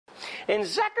In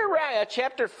Zechariah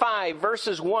chapter 5,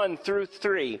 verses 1 through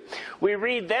 3, we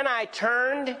read, "Then I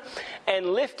turned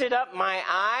and lifted up my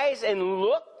eyes and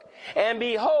looked, and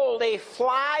behold, a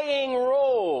flying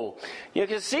roll." You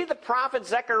can see the prophet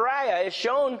Zechariah is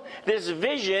shown this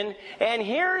vision, and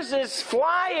here's this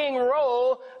flying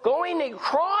roll going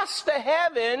across the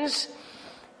heavens,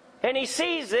 and he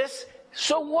sees this.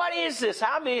 So what is this?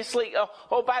 Obviously,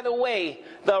 by the way,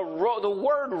 the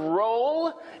word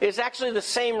roll is actually the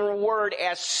same word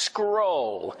as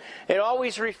scroll. It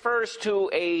always refers to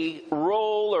a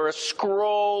roll or a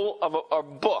scroll of a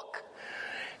book.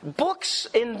 Books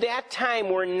in that time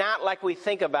were not like we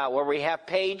think about, where we have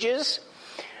pages.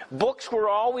 Books were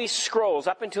always scrolls.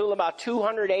 Up until about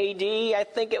 200 AD, I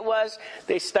think it was,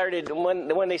 they started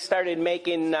when they started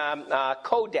making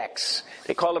codex.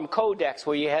 They called them codex,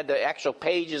 where you had the actual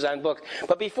pages on books.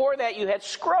 But before that, you had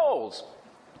scrolls.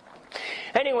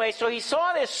 Anyway, so he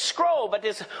saw this scroll, but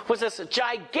this was this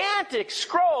gigantic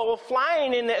scroll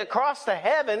flying across the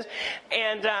heavens,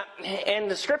 and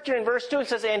the scripture in verse 2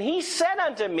 says, "And he said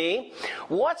unto me,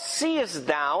 What seest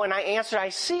thou? And I answered, I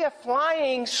see a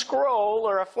flying scroll,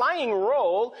 or a flying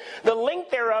roll. The length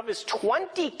thereof is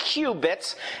 20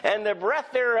 cubits, and the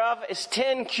breadth thereof is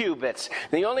 10 cubits.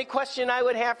 The only question I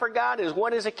would have for God is,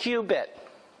 what is a cubit?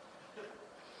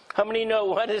 How many know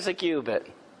what is a cubit?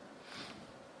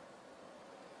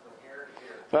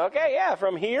 Okay, yeah,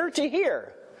 from here to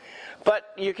here.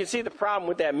 But you can see the problem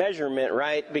with that measurement,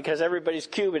 right? Because everybody's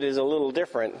cubit is a little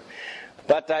different.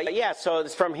 But so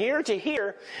it's from here to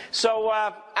here. So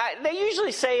they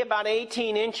usually say about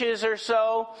 18 inches or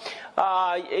so.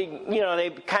 They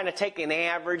kind of take an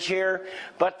average here.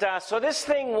 But so this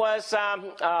thing was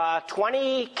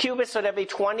 20 cubits, so that'd be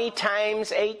 20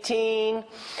 times 18.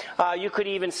 You could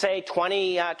even say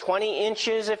 20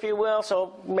 inches, if you will.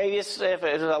 So maybe if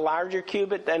it's a larger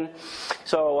cubit, then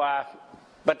so.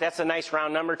 But that's a nice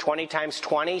round number, 20 times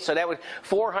 20. So that would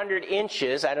 400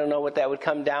 inches. I don't know what that would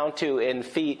come down to in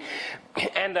feet.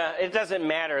 And it doesn't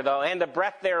matter, though. And the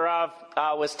breadth thereof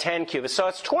was 10 cubits. So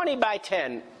it's 20 by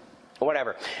 10,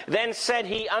 whatever. Then said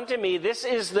he unto me, this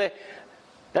is the...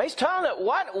 Now he's telling it,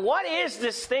 what is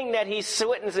this thing that he's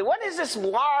witnessing? What is this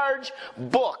large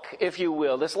book, if you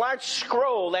will, this large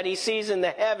scroll that he sees in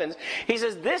the heavens? He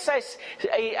says,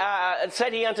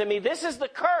 said he unto me, this is the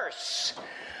curse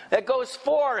that goes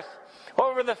forth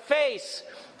over the face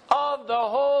of the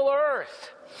whole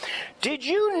earth. Did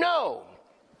you know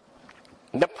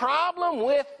the problem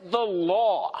with the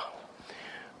law?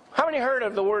 How many heard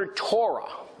of the word Torah?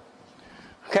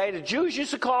 Okay, the Jews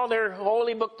used to call their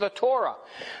holy book the Torah.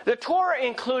 The Torah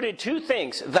included two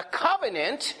things. The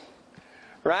covenant,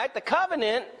 right? The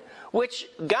covenant, which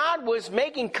God was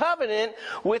making covenant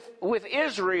with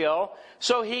Israel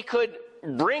so he could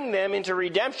bring them into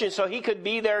redemption, so he could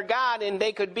be their God and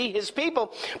they could be his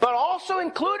people. But also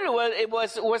included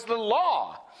was the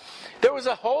law. There was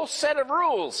a whole set of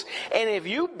rules. And if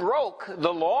you broke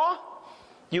the law,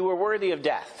 you were worthy of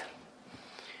death.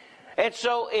 And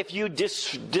so if you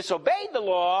disobeyed the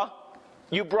law,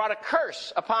 you brought a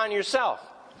curse upon yourself.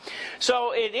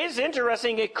 So it is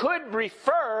interesting, it could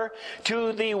refer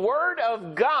to the Word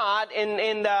of God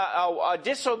in a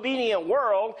disobedient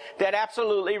world that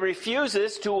absolutely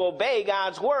refuses to obey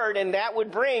God's Word, and that would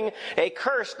bring a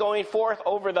curse going forth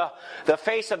over the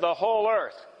face of the whole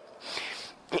earth.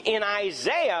 In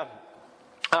Isaiah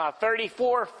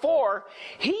 34:4,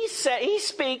 he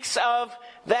speaks of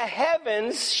the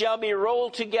heavens shall be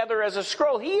rolled together as a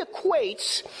scroll. He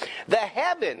equates the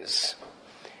heavens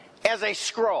as a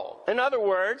scroll. In other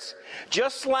words,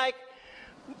 just like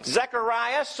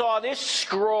Zechariah saw this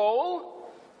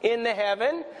scroll in the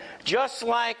heaven, just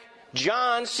like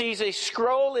John sees a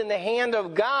scroll in the hand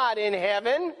of God in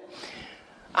heaven,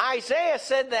 Isaiah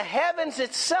said the heavens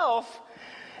itself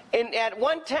at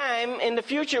one time in the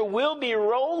future will be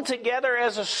rolled together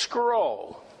as a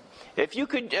scroll. If you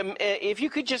could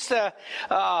just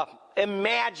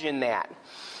imagine that.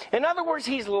 In other words,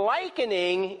 he's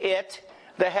likening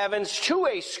the heavens to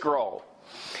a scroll.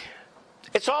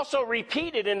 It's also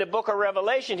repeated in the book of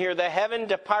Revelation here. The heaven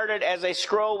departed as a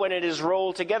scroll when it is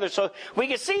rolled together. So we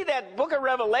can see that book of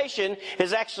Revelation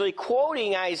is actually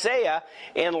quoting Isaiah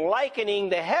and likening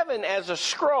the heaven as a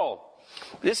scroll.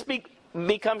 This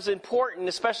becomes important,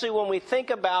 especially when we think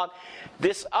about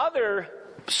this other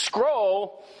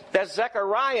scroll that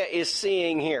Zechariah is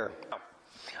seeing here.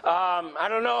 I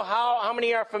don't know how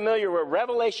many are familiar with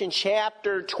Revelation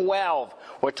chapter 12,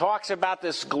 where it talks about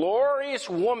this glorious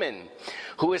woman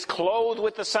who is clothed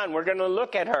with the sun. We're going to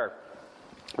look at her.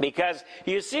 Because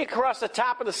you see across the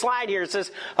top of the slide here, it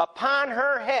says, upon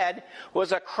her head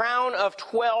was a crown of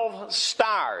 12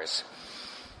 stars.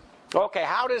 Okay,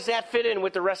 how does that fit in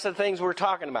with the rest of the things we're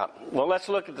talking about? Well, let's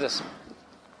look at this.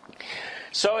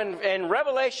 So in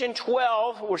Revelation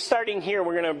 12, we're starting here.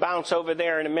 We're going to bounce over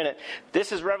there in a minute.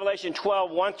 This is Revelation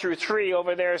 12, 1 through 3.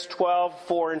 Over there is 12,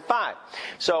 4, and 5.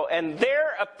 So, and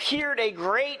there appeared a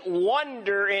great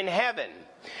wonder in heaven.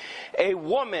 A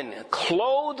woman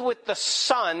clothed with the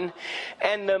sun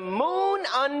and the moon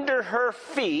under her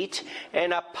feet,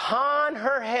 and upon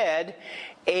her head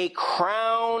a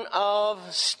crown of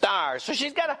stars. So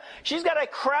she's got a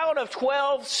crown of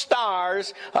 12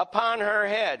 stars upon her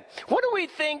head. What do we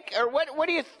think, or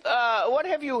what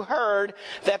have you heard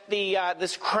that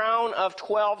this crown of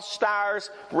 12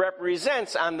 stars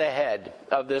represents on the head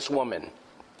of this woman?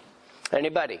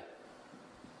 Anybody?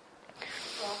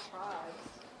 12 tribes.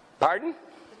 Pardon?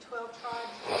 The 12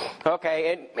 tribes.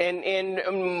 Okay, and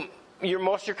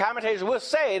most of your commentators will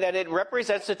say that it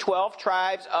represents the 12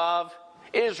 tribes of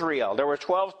Israel. There were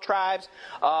 12 tribes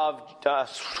of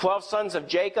 12 sons of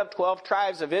Jacob, 12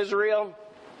 tribes of Israel.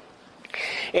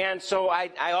 And so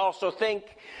I also think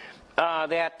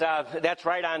that's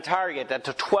right on target, that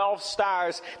the 12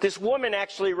 stars, this woman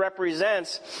actually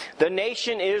represents the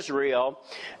nation Israel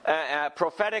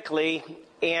prophetically,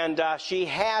 and she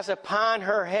has upon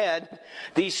her head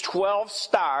these 12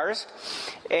 stars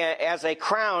as a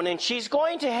crown, and she's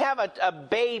going to have a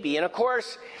baby. And of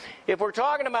course, if we're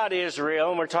talking about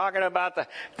Israel and we're talking about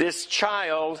this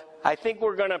child, I think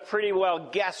we're going to pretty well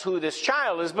guess who this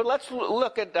child is. But let's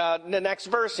look at the next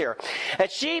verse here. And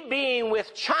she being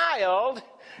with child,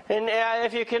 and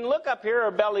if you can look up here,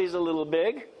 her belly's a little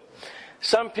big.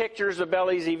 Some pictures, the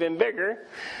belly's even bigger.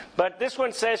 But this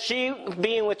one says, she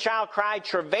being with child cried,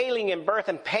 travailing in birth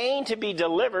and pain to be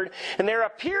delivered. And there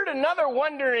appeared another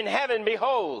wonder in heaven.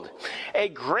 Behold, a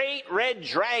great red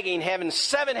dragon having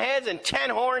 7 heads and 10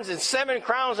 horns and 7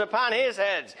 crowns upon his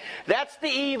heads. That's the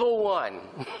evil one.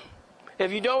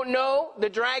 If you don't know, the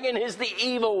dragon is the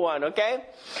evil one, okay?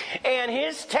 And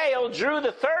his tail drew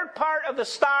the third part of the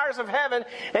stars of heaven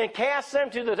and cast them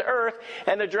to the earth.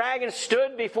 And the dragon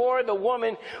stood before the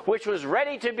woman, which was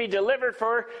ready to be delivered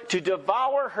to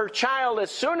devour her child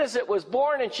as soon as it was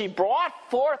born. And she brought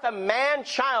forth a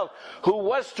man-child who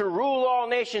was to rule all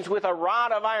nations with a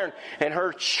rod of iron. And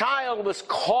her child was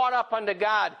caught up unto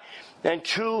God and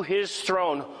to his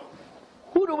throne.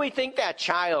 Who do we think that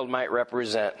child might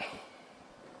represent?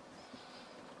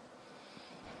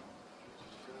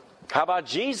 How about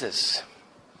Jesus,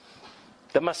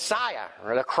 the Messiah,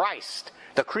 or the Christ,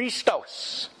 the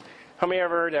Christos? How many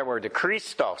ever heard that word? The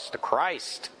Christos, the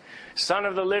Christ, Son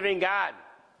of the living God.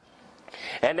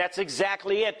 And that's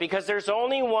exactly it, because there's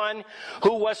only one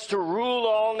who was to rule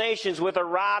all nations with a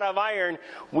rod of iron.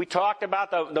 We talked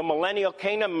about the millennial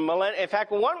kingdom. In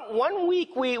fact, one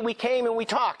week we came and we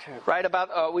talked, right,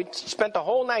 about, we spent the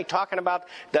whole night talking about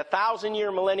the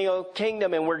 1,000-year millennial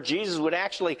kingdom and where Jesus would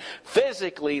actually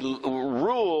physically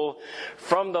rule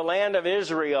from the land of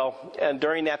Israel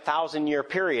during that 1,000-year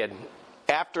period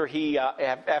after he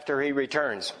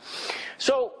returns.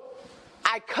 So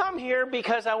I come here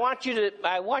because I want you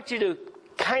to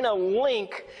kind of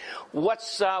link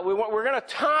what's we're going to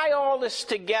tie all this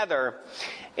together,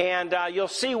 and you'll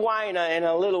see why in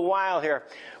a little while here.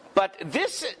 But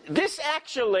this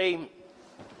actually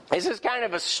is kind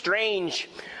of a strange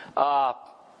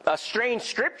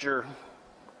scripture,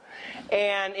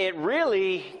 and it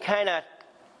really kind of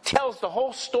tells the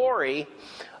whole story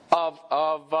of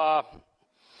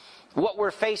what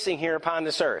we're facing here upon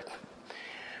this earth.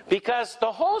 Because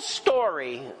the whole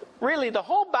story, really the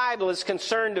whole Bible is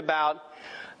concerned about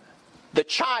the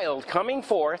child coming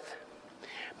forth,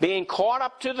 being caught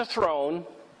up to the throne,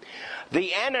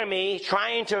 the enemy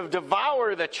trying to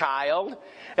devour the child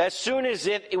as soon as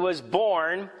it was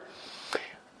born.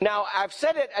 Now, I've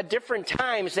said it at different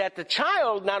times that the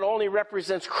child not only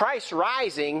represents Christ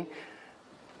rising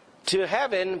to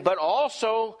heaven, but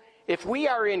also if we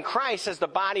are in Christ as the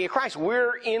body of Christ,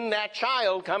 we're in that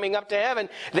child coming up to heaven.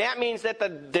 That means that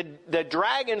the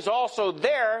dragon's also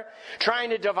there trying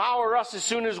to devour us as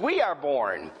soon as we are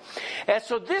born. And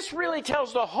so this really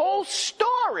tells the whole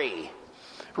story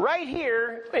right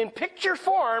here in picture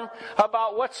form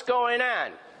about what's going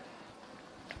on.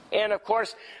 And of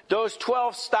course, those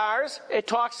 12 stars, it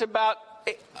talks about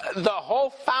the whole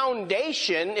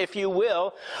foundation, if you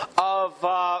will,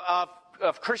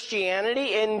 of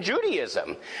Christianity and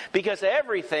Judaism, because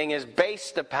everything is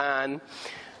based upon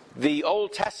the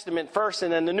Old Testament first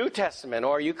and then the New Testament.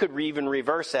 Or you could even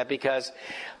reverse that, because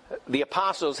the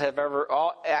apostles have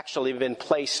actually been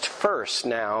placed first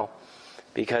now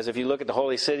Because if you look at the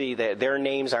holy city, their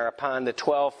names are upon the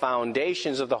 12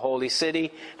 foundations of the holy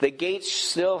city. The gates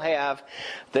still have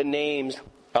the names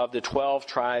of the 12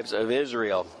 tribes of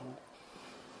Israel.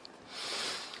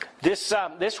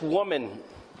 This woman,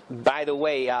 by the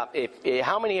way,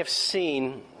 how many have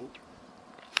seen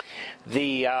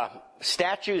the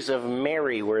statues of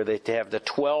Mary where they have the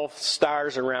 12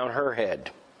 stars around her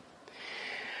head?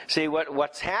 See,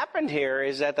 what's happened here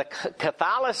is that the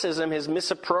Catholicism has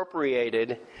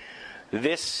misappropriated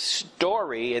this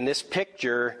story and this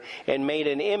picture and made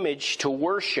an image to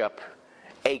worship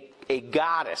a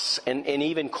goddess and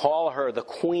even call her the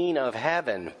Queen of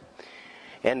Heaven.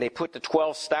 And they put the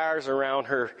 12 stars around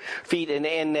her feet,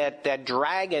 and that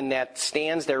dragon that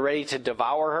stands there ready to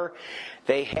devour her,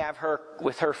 they have her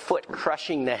with her foot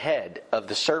crushing the head of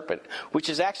the serpent, which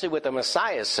is actually what the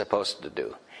Messiah is supposed to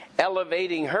do,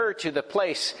 elevating her to the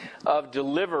place of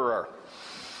deliverer.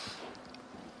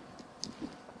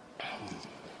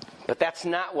 But that's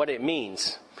not what it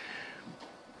means.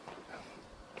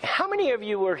 How many of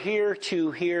you were here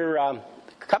to hear a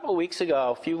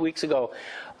few weeks ago,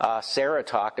 Sarah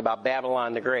talked about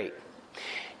Babylon the Great?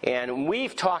 And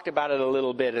we've talked about it a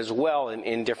little bit as well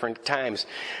in different times.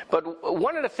 But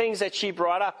one of the things that she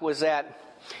brought up was that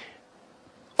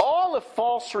all the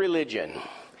false religion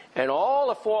and all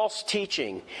the false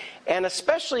teaching, and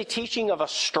especially teaching of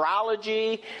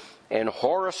astrology and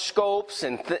horoscopes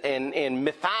and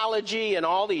mythology and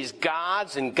all these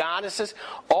gods and goddesses,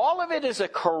 all of it is a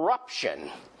corruption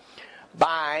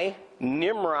by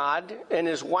Nimrod and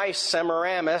his wife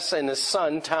Semiramis and his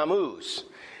son Tammuz.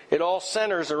 It all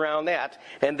centers around that.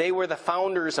 And they were the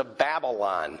founders of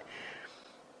Babylon.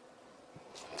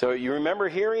 So you remember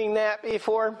hearing that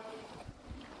before?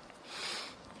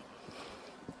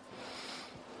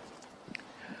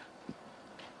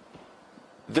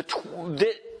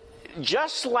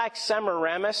 Just like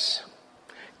Semiramis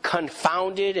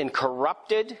confounded and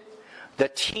corrupted the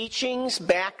teachings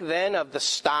back then of the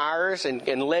stars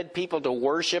and led people to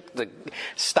worship the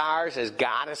stars as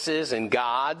goddesses and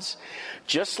gods,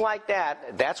 just like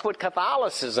that, that's what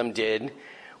Catholicism did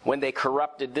when they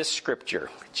corrupted this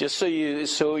scripture. Just so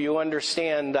you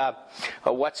understand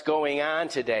what's going on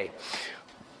today.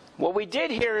 What we did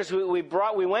here is we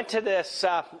went to this,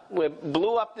 we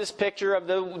blew up this picture of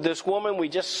this woman we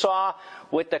just saw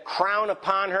with the crown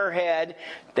upon her head.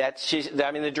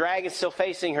 The dragon's still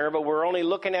facing her, but we're only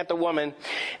looking at the woman.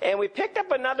 And we picked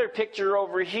up another picture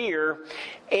over here,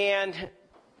 and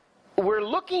we're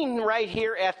looking right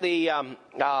here at the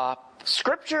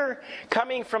scripture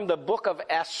coming from the book of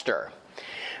Esther.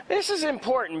 This is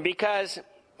important because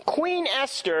Queen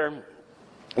Esther,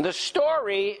 the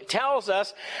story tells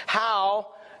us how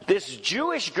this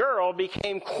Jewish girl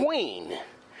became queen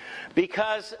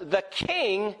because the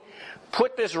king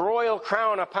put this royal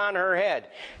crown upon her head.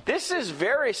 This is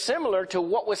very similar to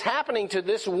what was happening to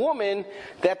this woman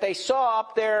that they saw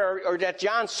up there, or that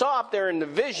John saw up there in the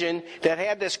vision, that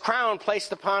had this crown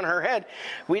placed upon her head.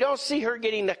 We don't see her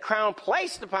getting the crown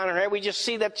placed upon her head. We just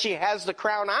see that she has the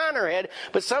crown on her head,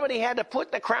 but somebody had to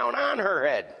put the crown on her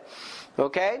head.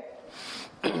 Okay?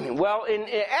 Well, in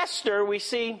Esther, we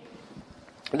see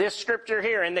this scripture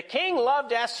here. And the king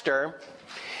loved Esther.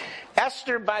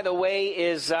 Esther, by the way,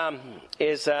 is a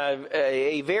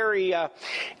very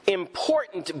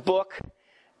important book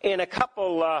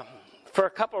for a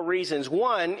couple reasons.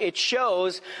 One, it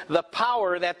shows the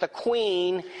power that the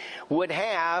queen would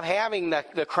have, having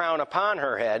the crown upon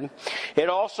her head. It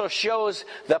also shows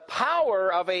the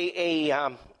power of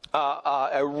a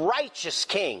righteous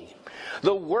king.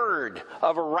 The word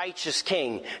of a righteous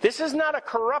king. This is not a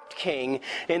corrupt king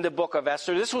in the book of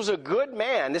Esther. This was a good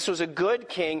man. This was a good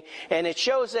king. And it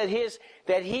shows that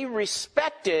he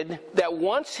respected that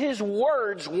once his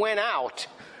words went out,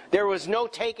 there was no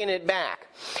taking it back.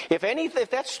 If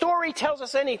that story tells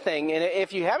us anything, and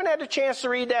if you haven't had a chance to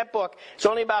read that book, it's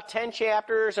only about 10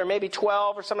 chapters or maybe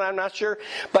 12 or something, I'm not sure.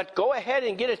 But go ahead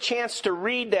and get a chance to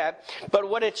read that. But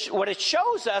what it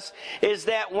shows us is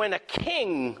that when a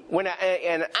king,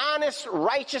 an honest,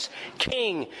 righteous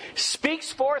king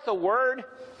speaks forth a word,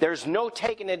 there's no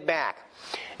taking it back.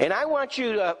 And I want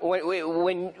you to,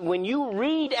 when you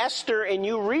read Esther and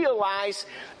you realize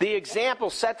the example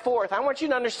set forth, I want you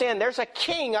to understand there's a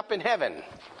king up in heaven.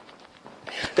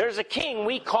 There's a king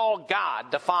we call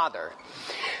God, the Father.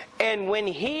 And when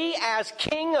he, as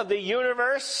king of the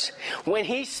universe, when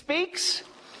he speaks,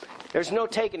 there's no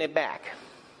taking it back.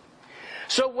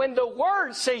 So when the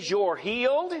word says you're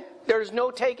healed, there's no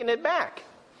taking it back.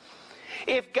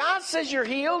 If God says you're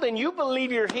healed and you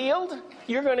believe you're healed,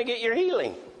 you're going to get your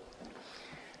healing.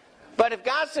 But if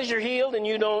God says you're healed and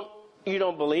you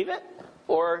don't believe it,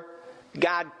 or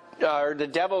or the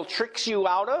devil tricks you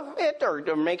out of it,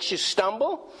 or makes you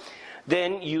stumble,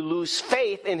 then you lose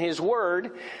faith in his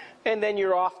word, and then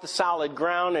you're off the solid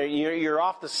ground, or you're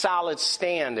off the solid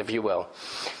stand, if you will.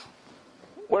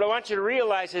 What I want you to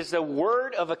realize is the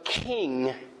word of a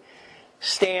king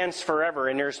stands forever,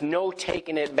 and there's no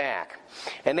taking it back.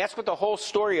 And that's what the whole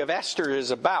story of Esther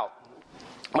is about.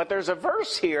 But there's a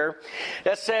verse here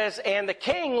that says, "And the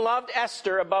king loved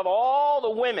Esther above all the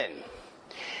women.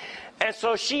 And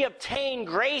so she obtained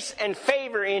grace and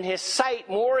favor in his sight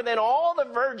more than all the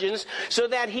virgins, so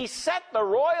that he set the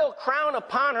royal crown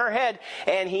upon her head,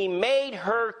 and he made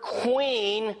her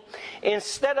queen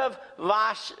instead of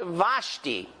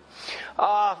Vashti."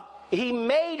 He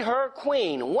made her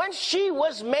queen. Once she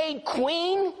was made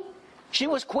queen, she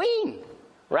was queen,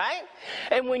 right?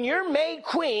 And when you're made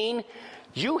queen,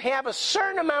 you have a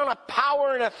certain amount of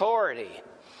power and authority.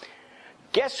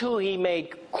 Guess who he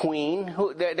made queen?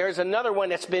 There's another one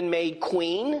that's been made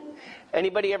queen.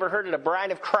 Anybody ever heard of the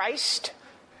bride of Christ?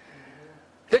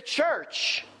 The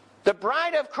church. The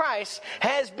bride of Christ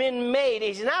has been made.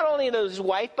 He's not only his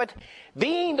wife, but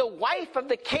being the wife of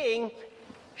the king,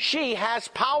 she has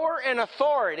power and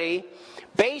authority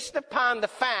based upon the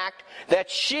fact that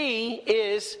she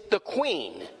is the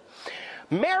queen.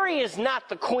 Mary is not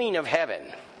the queen of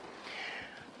heaven.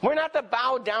 We're not to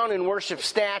bow down and worship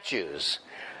statues.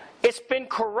 It's been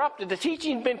corrupted. The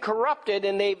teaching's been corrupted,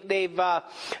 and they've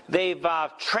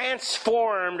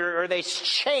transformed or they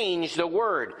changed the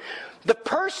word. The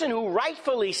person who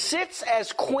rightfully sits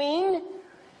as queen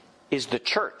is the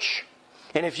church.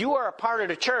 And if you are a part of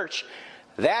the church,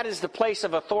 that is the place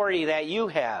of authority that you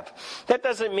have. That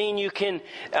doesn't mean you can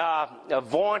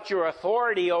vaunt your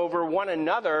authority over one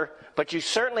another, but you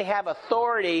certainly have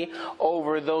authority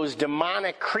over those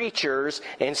demonic creatures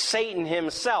and Satan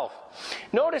himself.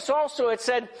 Notice also it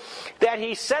said that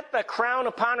he set the crown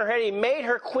upon her head. He made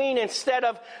her queen instead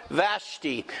of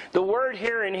Vashti. The word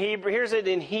here in Hebrew, here's it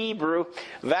in Hebrew,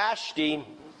 Vashti.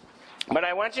 But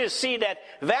I want you to see that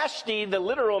Vashti, the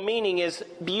literal meaning is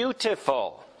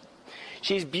beautiful.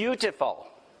 She's beautiful.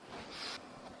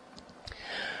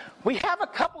 We have a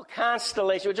couple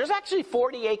constellations. There's actually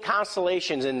 48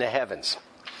 constellations in the heavens.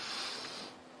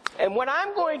 And what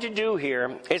I'm going to do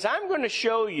here is I'm going to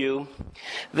show you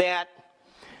that,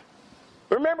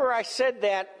 remember I said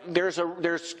that there's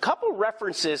a couple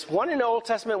references, one in the Old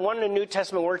Testament, one in the New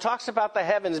Testament, where it talks about the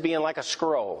heavens being like a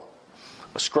scroll.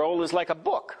 A scroll is like a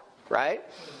book, right?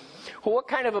 Well, what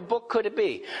kind of a book could it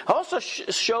be? I also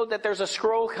showed that there's a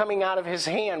scroll coming out of his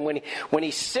hand when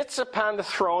he sits upon the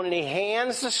throne and he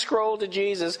hands the scroll to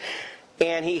Jesus,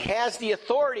 and he has the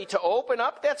authority to open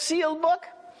up that sealed book,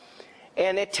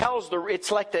 and it tells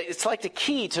it's like the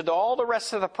key to all the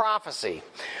rest of the prophecy.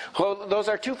 Well, those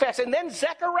are two facts. And then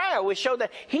Zechariah, we showed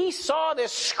that he saw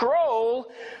this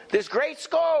scroll, this great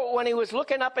scroll, when he was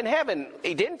looking up in heaven.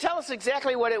 He didn't tell us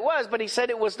exactly what it was, but he said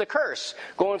it was the curse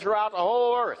going throughout the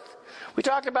whole earth. We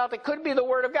talked about that could be the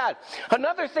Word of God.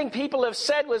 Another thing people have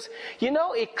said was,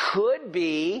 it could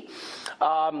be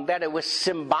that it was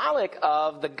symbolic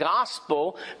of the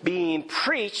gospel being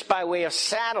preached by way of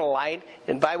satellite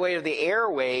and by way of the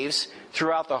airwaves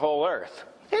throughout the whole earth.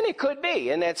 And it could be,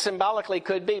 and that symbolically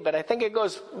could be, but I think it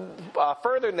goes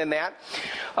further than that.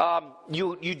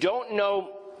 You don't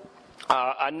know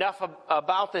enough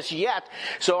about this yet,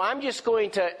 so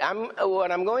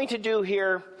what I'm going to do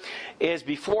here is,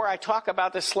 before I talk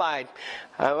about this slide,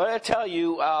 I'm going to tell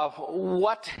you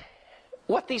what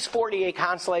these 48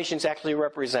 constellations actually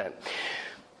represent.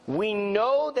 We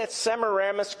know that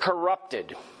Semiramis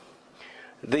corrupted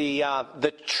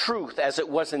the truth as it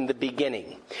was in the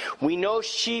beginning. We know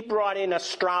she brought in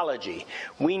astrology.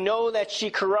 We know that she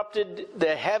corrupted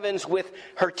the heavens with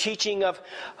her teaching of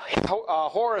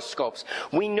horoscopes.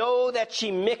 We know that she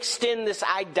mixed in this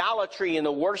idolatry in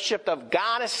the worship of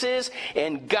goddesses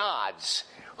and gods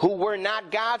who were not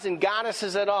gods and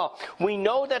goddesses at all. We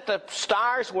know that the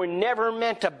stars were never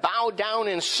meant to bow down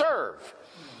and serve.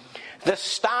 The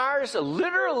stars,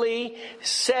 literally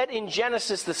said in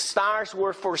Genesis, the stars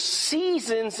were for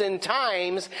seasons and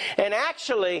times. And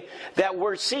actually, that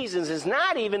word seasons is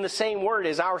not even the same word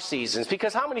as our seasons.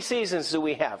 Because how many seasons do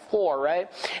we have? 4, right?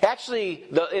 Actually,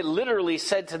 it literally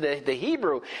said to the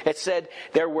Hebrew, it said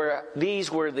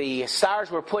the stars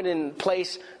were put in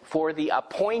place for the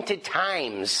appointed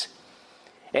times.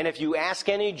 And if you ask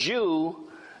any Jew,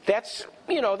 that's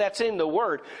in the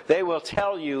Word. They will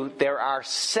tell you there are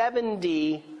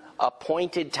 70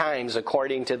 appointed times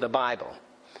according to the Bible.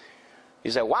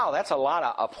 You say, wow, that's a lot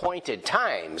of appointed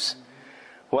times.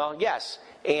 Well, yes.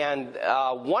 And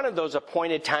one of those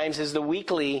appointed times is the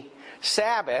weekly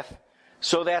Sabbath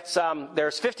So that's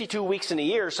there's 52 weeks in a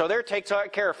year, so they're taking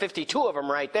care of 52 of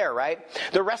them right there, right?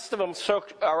 The rest of them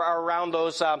are around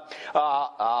those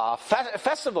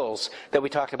festivals that we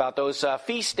talked about, those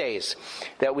feast days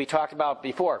that we talked about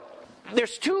before.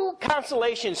 There's two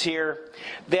constellations here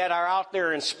that are out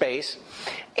there in space,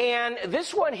 and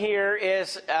this one here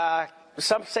is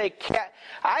some say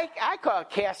I call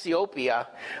it Cassiopeia,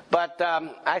 but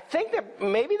I think that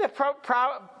maybe the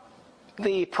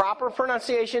proper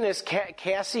pronunciation is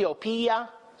Cassiopeia.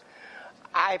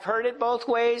 I've heard it both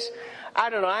ways. I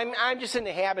don't know. I'm just in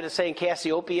the habit of saying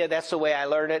Cassiopeia. That's the way I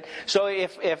learned it. So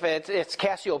if it's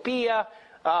Cassiopeia,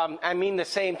 I mean the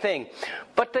same thing.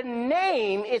 But the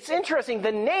name, it's interesting.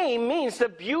 The name means the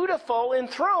beautiful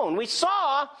enthroned. We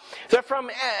saw that from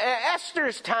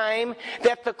Esther's time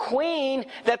that the queen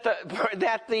that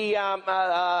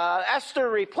Esther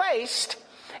replaced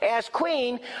as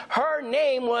queen, her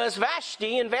name was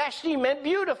Vashti, and Vashti meant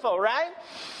beautiful, right?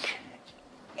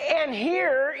 And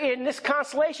here in this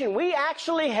constellation, we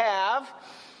actually have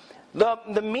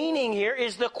the meaning here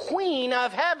is the Queen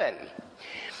of Heaven.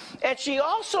 And she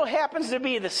also happens to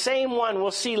be the same one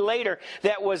we'll see later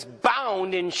that was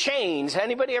bound in chains.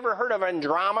 Anybody ever heard of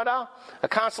Andromeda? A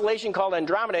constellation called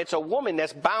Andromeda. It's a woman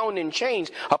that's bound in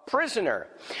chains, a prisoner.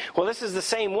 Well, this is the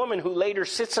same woman who later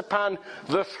sits upon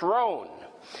the throne.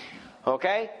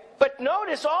 Okay? But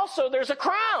notice also there's a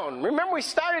crown. Remember we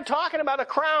started talking about a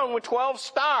crown with 12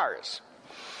 stars.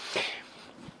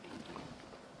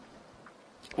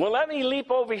 Well, let me leap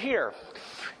over here.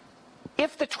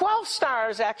 If the 12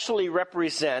 stars actually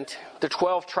represent the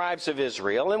 12 tribes of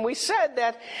Israel, and we said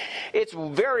that it's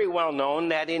very well known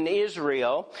that in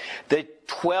Israel, the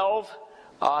 12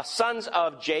 sons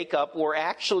of Jacob were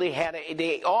actually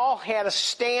they all had a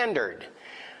standard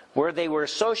where they were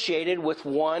associated with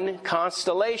one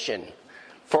constellation.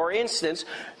 For instance,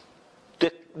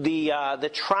 the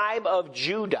tribe of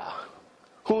Judah.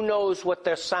 Who knows what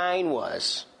their sign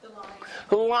was?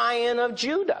 The Lion of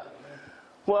Judah.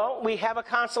 Well, we have a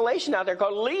constellation out there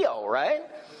called Leo, right?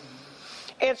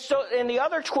 And the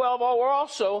other 12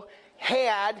 also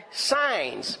had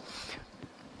signs.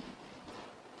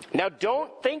 Now,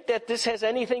 don't think that this has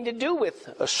anything to do with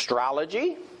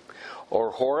astrology, or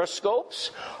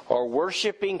horoscopes, or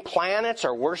worshiping planets,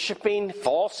 or worshiping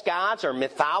false gods, or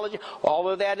mythology. All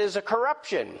of that is a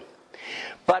corruption.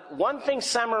 But one thing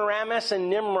Semiramis and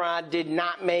Nimrod did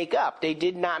not make up. They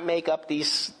did not make up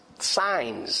these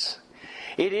signs.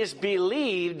 It is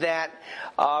believed that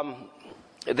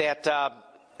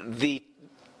the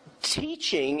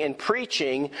teaching and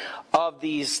preaching of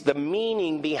the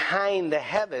meaning behind the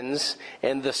heavens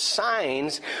and the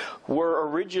signs were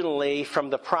originally from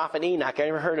the prophet Enoch. I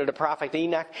ever heard of the prophet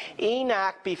Enoch?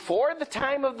 Enoch, before the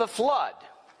time of the flood,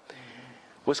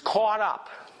 was caught up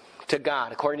to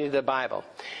God, according to the Bible.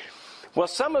 Well,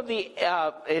 some of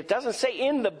it doesn't say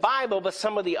in the Bible, but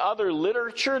some of the other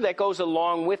literature that goes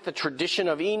along with the tradition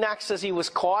of Enoch says he was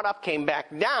caught up, came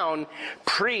back down,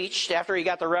 preached after he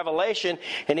got the revelation,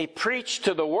 and he preached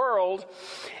to the world,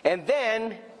 and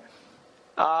then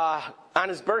on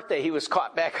his birthday he was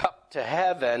caught back up to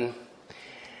heaven,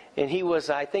 and he was,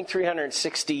 I think,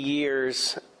 360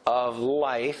 years of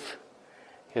life.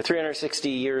 360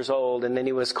 years old, and then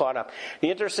he was caught up. The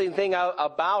interesting thing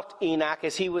about Enoch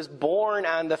is he was born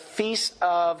on the feast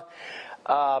of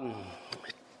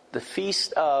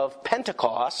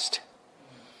Pentecost,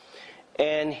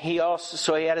 and he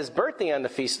had his birthday on the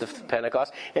feast of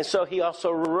Pentecost, and so he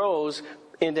also rose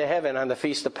into heaven on the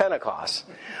feast of Pentecost,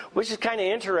 which is kind of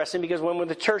interesting because when was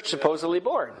the church supposedly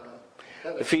born?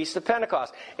 The feast of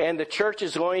Pentecost, and the church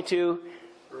is going to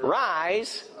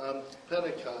rise on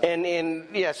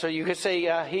Pentecost. So you could say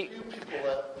few people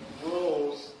that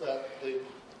rose that they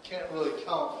can't really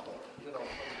count for, you know.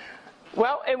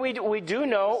 Well, and we do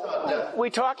know, we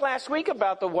talked last week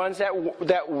about the ones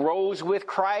that rose with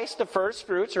Christ, the first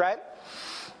fruits, right?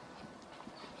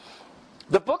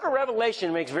 The book of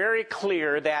Revelation makes very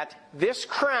clear that this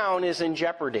crown is in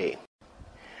jeopardy.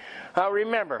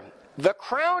 Remember, the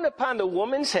crown upon the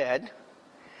woman's head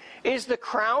is the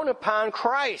crown upon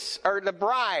Christ, or the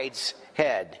bride's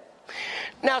head.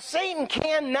 Now, Satan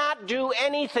cannot do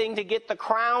anything to get the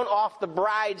crown off the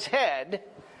bride's head,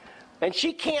 and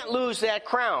she can't lose that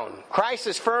crown. Christ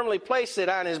has firmly placed it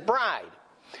on his bride.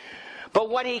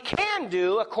 But what he can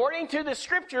do, according to the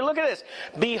scripture, look at this.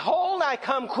 Behold, I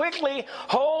come quickly,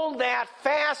 hold that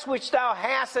fast which thou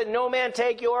hast, that no man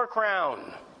take your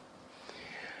crown.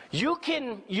 You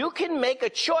can make a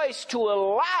choice to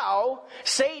allow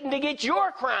Satan to get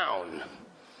your crown.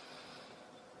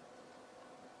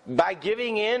 by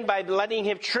giving in, by letting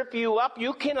him trip you up,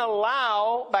 you can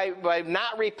allow, by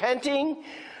not repenting,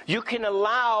 you can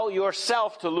allow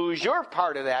yourself to lose your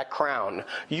part of that crown,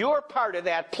 your part of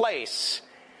that place.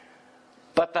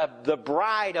 But the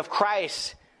bride of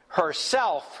Christ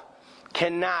herself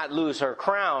cannot lose her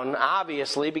crown,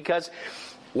 obviously, because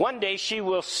one day she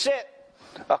will sit,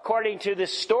 according to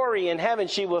this story in heaven,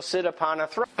 she will sit upon a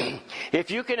throne. If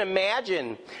you can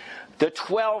imagine the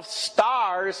 12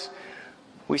 stars,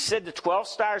 we said the 12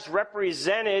 stars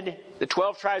represented the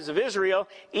 12 tribes of Israel.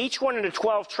 Each one of the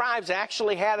 12 tribes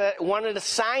actually had one of the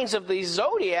signs of the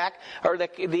zodiac, or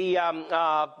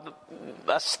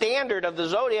a standard of the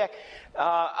zodiac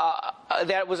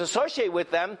that was associated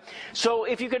with them. So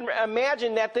if you can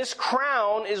imagine that this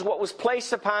crown is what was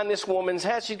placed upon this woman's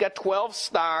head. She's got 12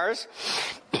 stars.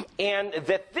 And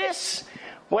that this,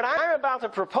 what I'm about to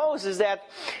propose is that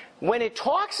when it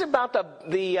talks about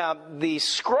the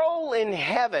scroll in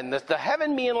heaven, the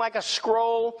heaven being like a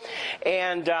scroll,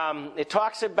 and it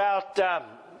talks about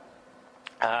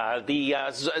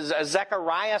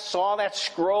Zechariah saw that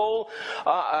scroll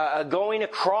going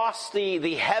across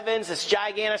the heavens, this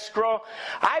gigantic scroll.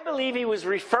 I believe he was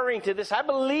referring to this. I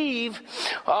believe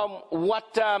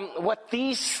what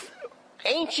these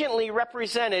anciently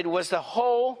represented was the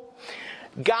whole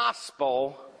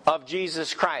gospel of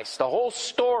Jesus Christ, the whole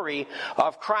story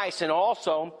of Christ, and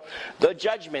also the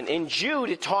judgment. In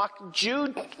Jude,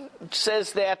 Jude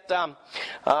says that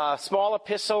small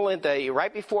epistle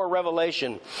right before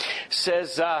Revelation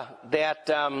says that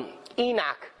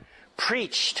Enoch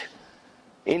preached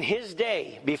in his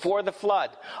day before the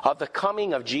flood of the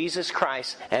coming of Jesus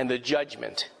Christ and the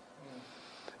judgment.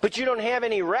 But you don't have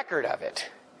any record of it.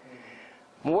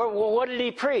 What did he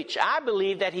preach? I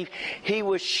believe that he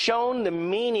was shown the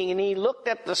meaning, and he looked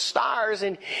at the stars,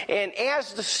 and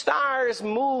as the stars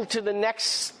moved to the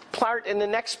next part and the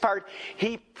next part,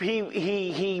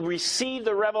 he received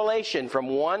the revelation from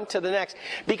one to the next.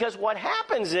 Because what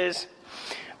happens is,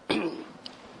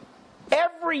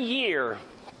 every year,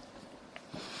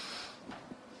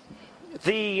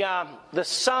 the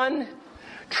sun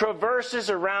traverses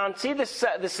around. See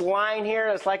this line here?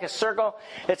 It's like a circle.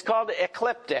 It's called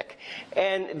ecliptic.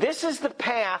 And this is the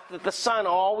path that the sun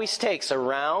always takes,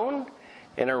 around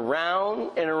and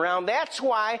around and around. That's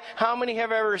why, how many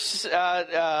have ever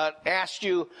asked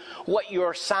you what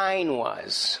your sign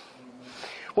was?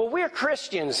 Well, we're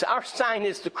Christians. Our sign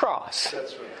is the cross.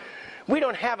 That's right. We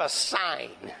don't have a sign.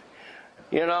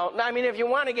 You know, I mean, if you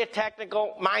want to get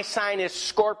technical, my sign is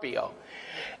Scorpio.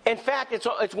 In fact,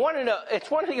 it's one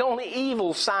of the only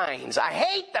evil signs. I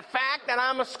hate the fact that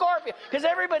I'm a Scorpio, because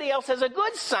everybody else has a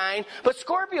good sign, but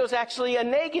Scorpio is actually a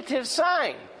negative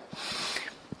sign.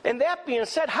 And that being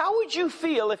said, how would you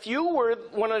feel if you were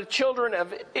one of the children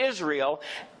of Israel,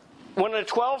 one of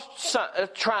the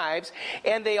 12 tribes,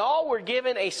 and they all were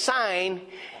given a sign,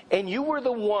 and you were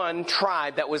the one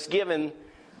tribe that was given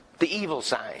the evil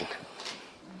sign?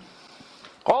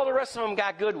 All the rest of them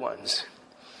got good ones.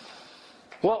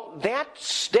 Well,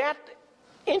 that's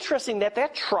interesting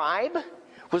that tribe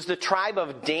was the tribe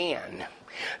of Dan.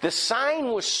 The sign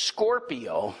was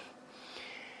Scorpio.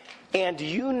 And do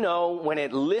you know, when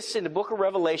it lists in the book of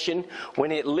Revelation,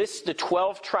 when it lists the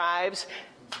 12 tribes,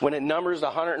 when it numbers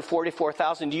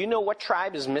 144,000, do you know what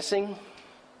tribe is missing?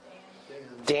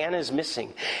 Dan is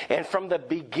missing. And from the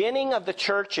beginning of the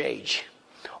church age,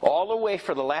 all the way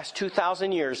for the last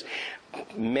 2,000 years,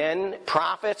 men,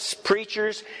 prophets,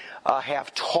 preachers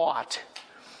have taught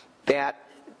that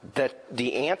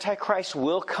the Antichrist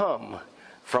will come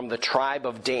from the tribe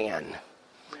of Dan,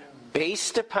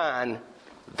 based upon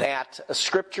that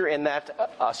scripture and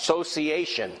that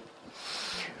association.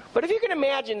 But if you can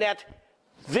imagine that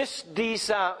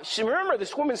remember,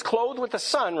 this woman's clothed with the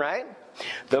sun, right?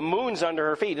 The moon's under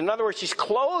her feet. In other words, she's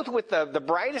clothed with the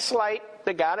brightest light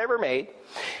that God ever made,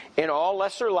 and all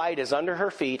lesser light is under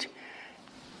her feet.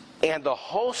 And the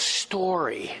whole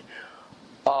story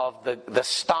of the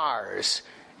stars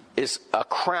is a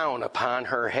crown upon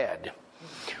her head.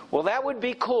 Well, that would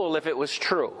be cool if it was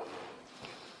true.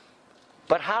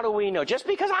 But how do we know? Just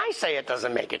because I say it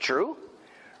doesn't make it true,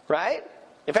 right?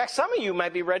 In fact, some of you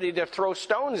might be ready to throw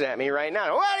stones at me right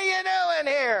now. What are you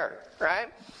doing here? Right?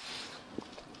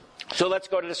 So let's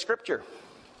go to the scripture.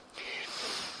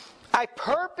 I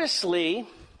purposely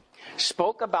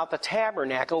spoke about the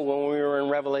tabernacle when we were in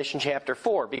Revelation chapter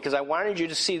 4, because I wanted you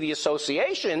to see the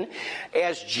association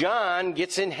as John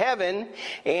gets in heaven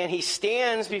and he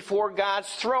stands before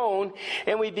God's throne,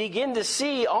 and we begin to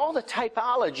see all the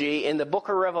typology in the book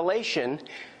of Revelation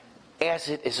as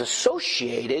it is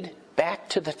associated back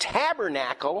to the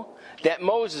tabernacle that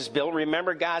Moses built.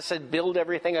 Remember, God said, build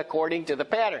everything according to the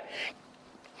pattern.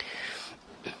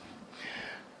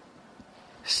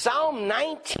 Psalm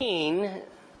 19,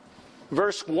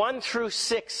 verse 1 through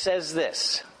 6 says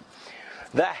this: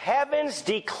 the heavens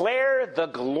declare the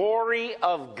glory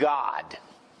of God.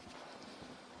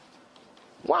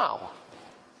 Wow.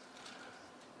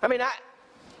 I mean,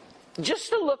 just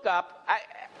to look up,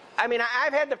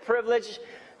 I've had the privilege,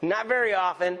 not very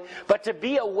often, but to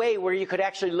be away where you could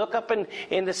actually look up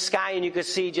in the sky and you could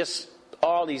see just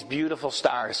all these beautiful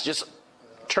stars. Just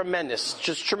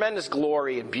tremendous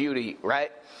glory and beauty,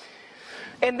 right?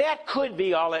 And that could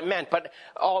be all it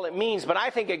means, but I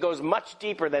think it goes much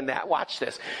deeper than that. Watch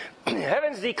this.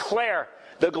 Heavens declare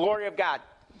the glory of God.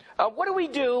 What do we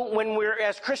do when we're,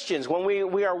 as Christians, when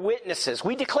we are witnesses?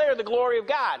 We declare the glory of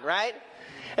God, right?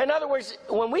 In other words,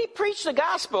 when we preach the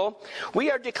gospel, we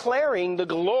are declaring the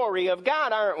glory of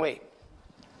God, aren't we?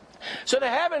 So the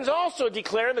heavens also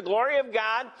declare the glory of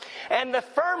God, and the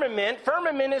firmament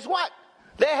is what?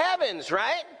 The heavens,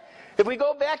 right? If we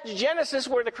go back to Genesis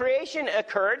where the creation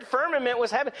occurred, firmament was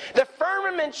heaven. The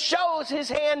firmament shows his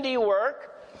handiwork.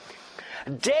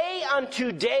 Day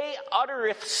unto day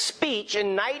uttereth speech,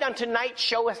 and night unto night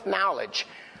showeth knowledge.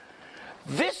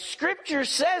 This scripture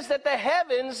says that the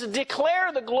heavens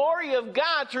declare the glory of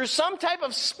God through some type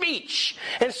of speech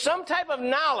and some type of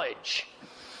knowledge.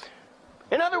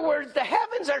 In other words, the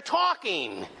heavens are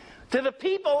talking to the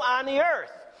people on the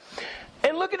earth.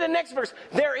 And look at the next verse.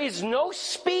 There is no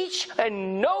speech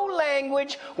and no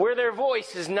language where their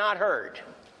voice is not heard.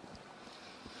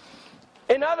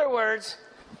 In other words,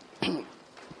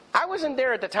 I wasn't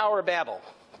there at the Tower of Babel.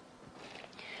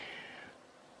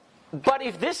 But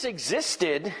if this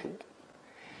existed,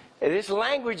 this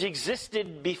language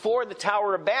existed before the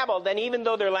Tower of Babel, then even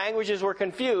though their languages were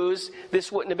confused,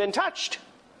 this wouldn't have been touched.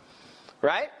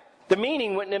 Right? The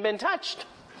meaning wouldn't have been touched.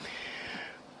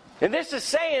 And this is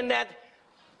saying that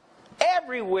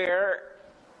everywhere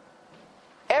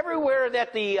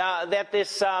that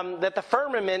the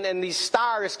firmament and these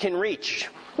stars can reach,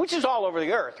 which is all over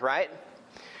the earth, right?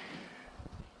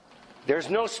 There's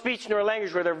no speech nor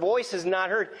language where their voice is not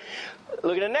heard.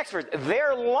 Look at the next verse.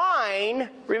 Their line,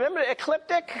 remember the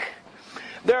ecliptic?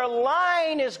 Their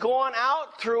line is going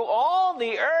out through all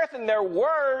the earth, and their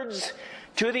words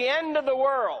to the end of the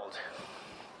world.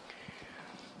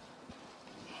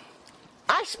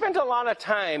 I spent a lot of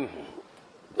time,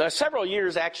 several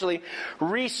years actually,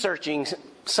 researching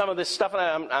some of this stuff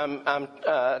that I'm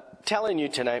telling you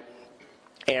tonight.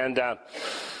 And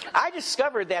I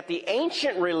discovered that the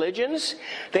ancient religions,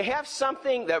 they have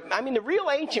something, the real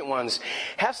ancient ones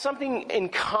have something in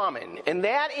common. And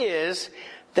that is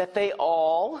that they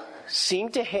all seem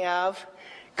to have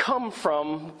come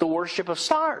from the worship of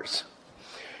stars.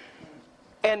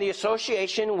 And the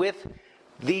association with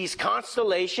these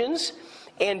constellations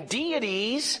and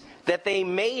deities that they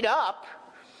made up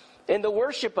in the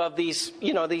worship of these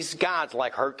gods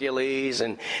like Hercules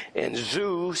and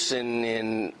Zeus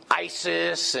and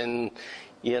Isis and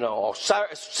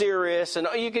Sirius and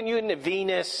you can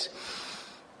Venus.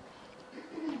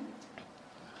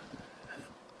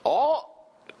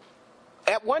 All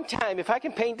at one time, if I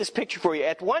can paint this picture for you,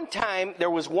 at one time there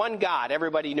was one God,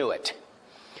 everybody knew it.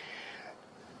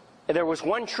 There was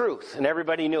one truth, and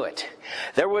everybody knew it.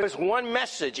 There was one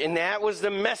message, and that was the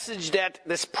message that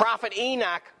this prophet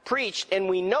Enoch preached. And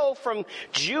we know from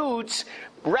Jude's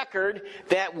record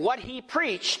that what he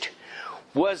preached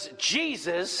was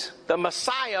Jesus, the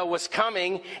Messiah, was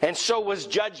coming, and so was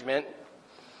judgment.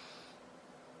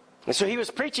 And so he was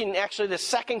preaching actually the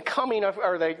second coming of,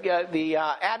 or the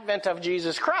advent of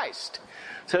Jesus Christ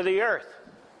to the earth.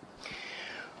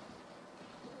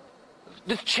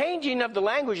 The changing of the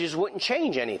languages wouldn't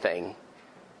change anything,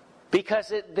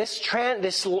 because this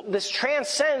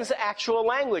transcends actual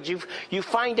language. You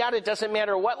find out it doesn't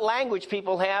matter what language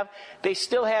people have; they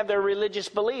still have their religious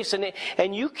beliefs,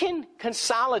 and you can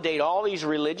consolidate all these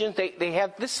religions. They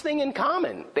have this thing in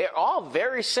common. They're all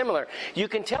very similar. You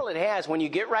can tell it has when you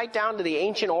get right down to the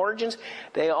ancient origins.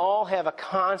 They all have a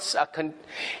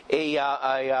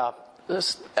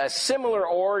similar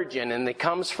origin, and it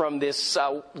comes from this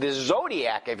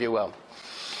zodiac, if you will.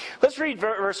 Let's read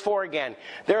verse 4 again.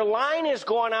 Their line is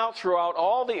going out throughout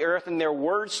all the earth, and their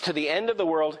words to the end of the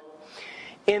world.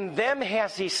 In them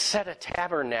has he set a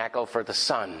tabernacle for the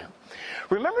sun.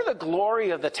 Remember the glory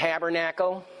of the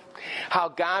tabernacle? How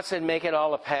God said make it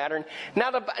all a pattern.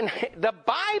 Now the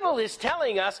Bible is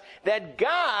telling us that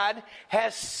God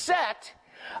has set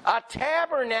a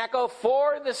tabernacle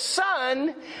for the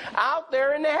sun out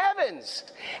there in the heavens.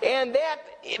 And that,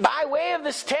 by way of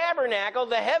this tabernacle,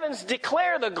 the heavens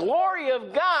declare the glory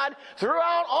of God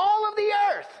throughout all of the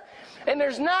earth. And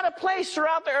there's not a place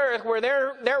throughout the earth where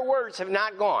their words have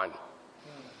not gone.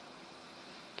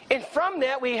 And from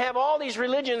that, we have all these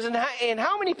religions. And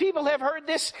how many people have heard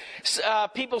this?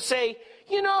 People say,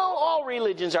 all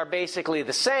religions are basically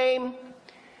the same.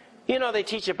 They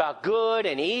teach about good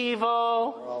and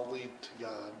evil. They all lead to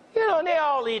God. And they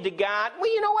all lead to God.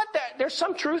 Well, you know what? There's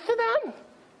some truth to them.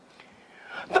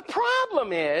 The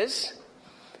problem is,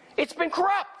 it's been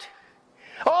corrupt.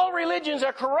 All religions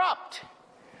are corrupt.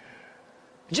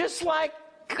 Just like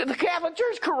the Catholic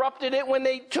Church corrupted it when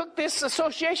they took this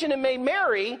association and made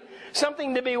Mary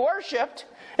something to be worshipped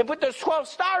and put those 12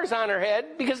 stars on her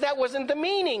head because that wasn't the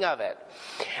meaning of it.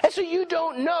 And so you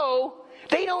don't know,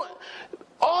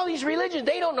 all these religions,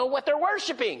 they don't know what they're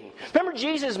worshiping. Remember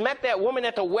Jesus met that woman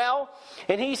at the well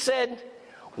and he said,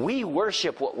 we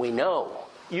worship what we know.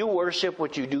 You worship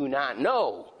what you do not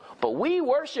know. But we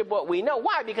worship what we know.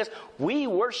 Why? Because we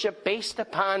worship based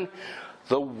upon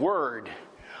the Word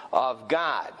of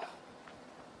God.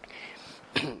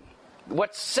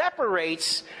 What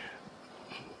separates,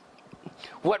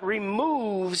 what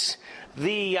removes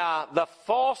the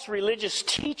false religious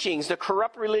teachings, the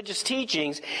corrupt religious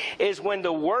teachings, is when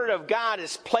the Word of God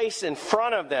is placed in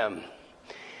front of them.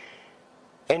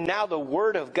 And now the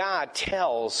Word of God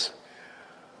tells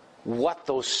what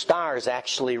those stars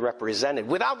actually represented.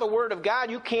 Without the Word of God,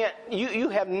 you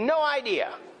have no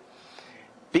idea,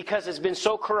 because it's been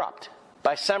so corrupt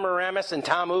by Semiramis and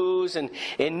Tammuz and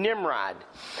Nimrod.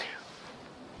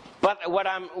 But what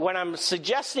I'm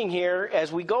suggesting here,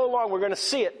 as we go along, we're going to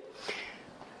see it.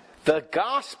 The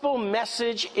gospel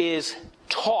message is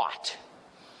taught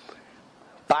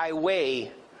by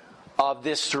way of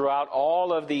this throughout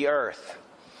all of the earth.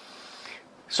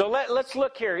 So let's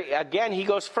look here. Again, he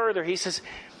goes further. He says,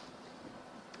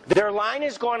 their line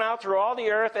has gone out through all the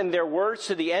earth, and their words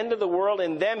to the end of the world.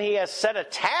 In them he has set a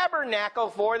tabernacle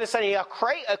for the sun. He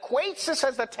equates this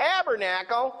as the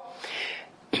tabernacle.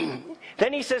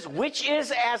 Then he says, which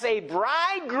is as a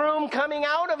bridegroom coming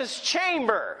out of his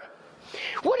chamber.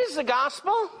 What is the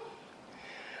gospel?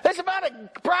 It's about a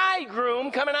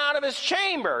bridegroom coming out of his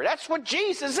chamber. That's what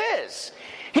Jesus is.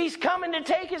 He's coming to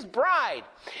take his bride.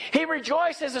 He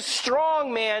rejoiced as a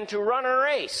strong man to run a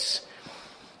race.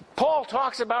 Paul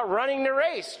talks about running the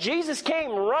race. Jesus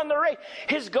came and run the race.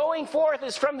 His going forth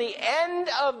is from the end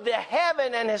of the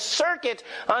heaven and his circuit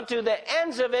unto the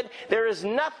ends of it. There is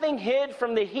nothing hid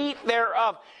from the heat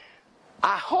thereof.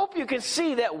 I hope you can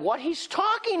see that what he's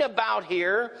talking about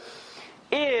here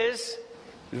is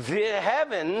the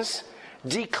heavens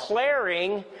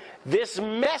declaring this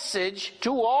message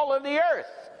to all of the earth.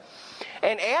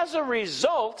 And as a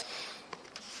result,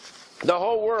 the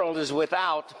whole world is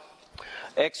without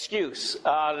excuse.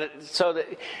 So that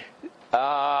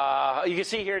you can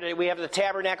see here that we have the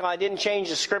tabernacle. I didn't change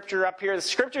the scripture up here. The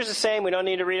scripture's the same. We don't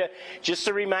need to read it. Just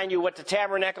to remind you what the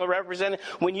tabernacle represented.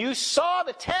 When you saw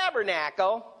the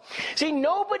tabernacle, see,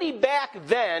 nobody back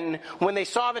then, when they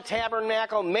saw the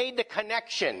tabernacle, made the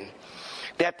connection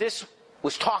that this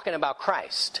was talking about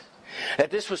Christ.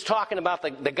 That this was talking about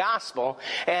the gospel,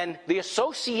 and the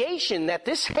association that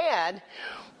this had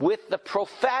with the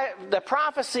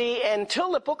prophecy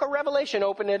until the book of Revelation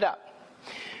opened it up.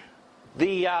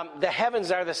 The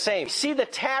heavens are the same. See the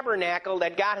tabernacle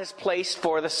that God has placed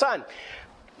for the sun.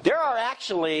 There are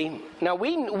actually, now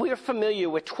we're familiar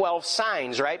with 12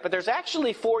 signs, right? But there's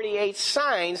actually 48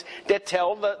 signs that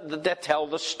tell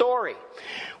the story.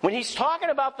 When he's talking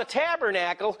about the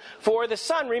tabernacle for the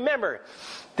sun, remember,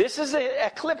 this is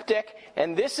ecliptic,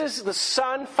 and this is the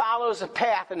sun follows a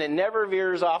path, and it never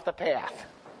veers off the path.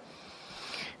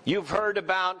 You've heard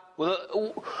about,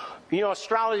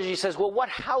 astrology says, well, what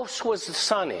house was the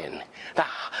sun in?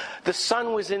 The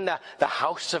sun was in the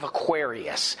house of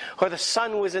Aquarius, or the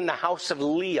sun was in the house of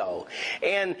Leo,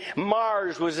 and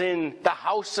Mars was in the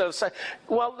house of Sun.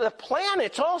 Well, the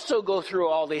planets also go through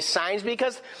all these signs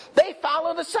because they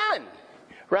follow the sun,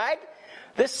 right?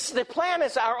 The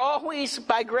planets are always,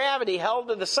 by gravity, held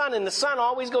to the sun, and the sun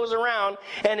always goes around,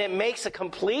 and it makes a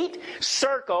complete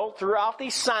circle throughout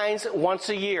these signs once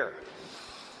a year.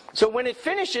 So when it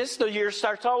finishes, the year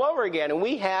starts all over again, and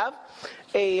we have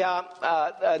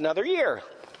another year.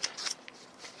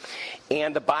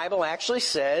 And the Bible actually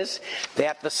says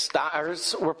that the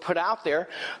stars were put out there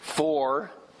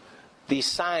for the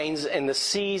signs and the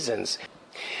seasons.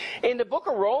 In the book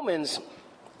of Romans,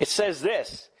 it says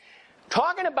this,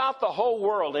 talking about the whole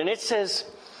world, and it says,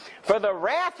 For the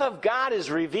wrath of God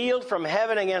is revealed from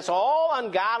heaven against all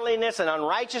ungodliness and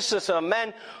unrighteousness of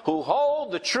men who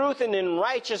hold the truth in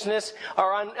unrighteousness,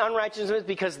 or unrighteousness,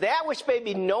 because that which may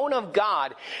be known of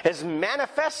God is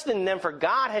manifest in them, for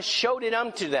God has showed it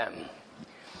unto them.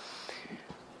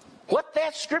 What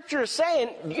that scripture is saying,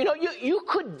 you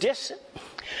could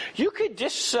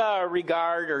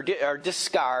disregard or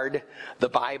discard the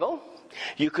Bible.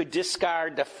 You could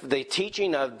discard the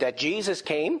teaching that Jesus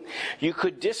came. You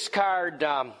could discard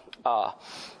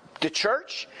the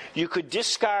church. You could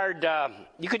discard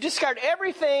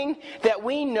everything that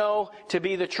we know to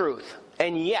be the truth.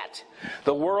 And yet,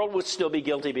 the world would still be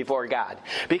guilty before God.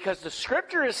 Because the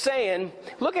scripture is saying,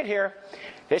 look at here,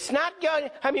 it's not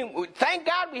good. Thank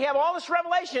God we have all this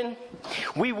revelation.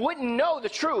 We wouldn't know the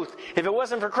truth if it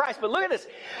wasn't for Christ. But look at this.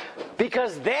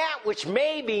 Because that which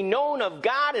may be known of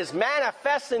God is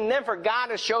manifest in them, for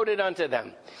God has showed it unto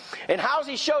them. And how's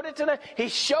He showed it to them? He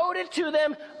showed it to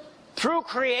them through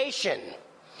creation.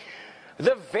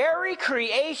 The very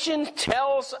creation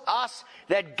tells us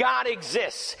that God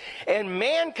exists. And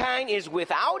mankind is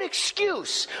without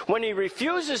excuse when he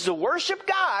refuses to worship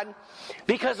God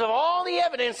because of all the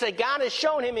evidence that God has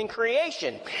shown him in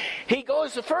creation. He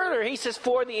goes further. He says,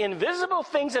 for the invisible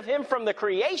things of him from the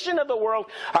creation of the world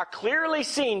are clearly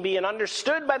seen, being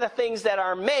understood by the things that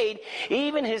are made,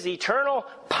 even his eternal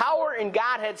power and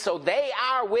Godhead, so they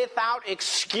are without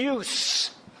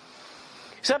excuse.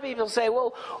 Some people say,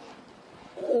 well,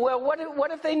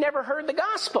 what if they never heard the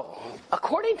gospel?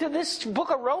 According to this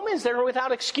book of Romans, they're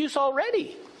without excuse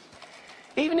already.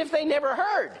 Even if they never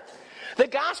heard. The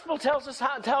gospel tells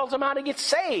them how to get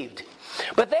saved.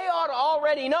 But they ought to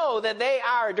already know that they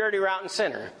are a dirty, rotten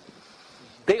sinner.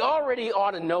 They already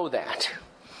ought to know that.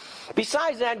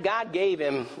 Besides that, God gave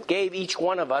each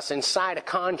one of us inside a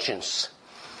conscience.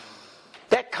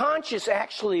 That conscience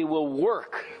actually will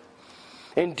work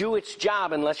and do its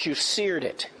job unless you've seared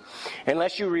it.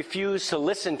 Unless you refuse to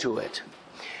listen to it.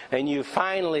 And you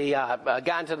finally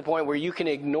gotten to the point where you can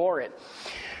ignore it.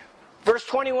 Verse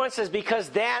 21 says, because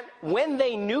that when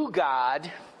they knew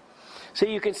God, so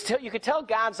you can tell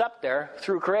God's up there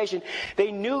through creation.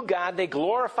 They knew God, they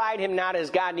glorified him not as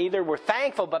God, neither were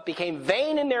thankful, but became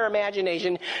vain in their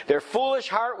imagination. Their foolish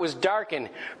heart was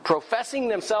darkened. Professing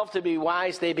themselves to be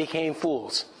wise, they became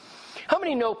fools. How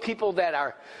many know people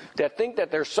that think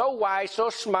that they're so wise, so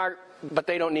smart, but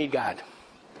they don't need God?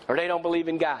 Or they don't believe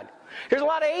in God? There's a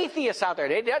lot of atheists out there.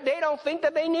 They don't think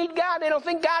that they need God. They don't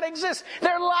think God exists.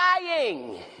 They're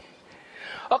lying.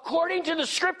 According to the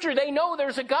scripture, they know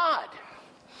there's a God.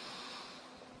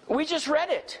 We just read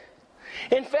it.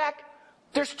 In fact,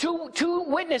 there's two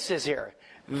witnesses here.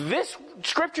 This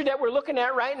scripture that we're looking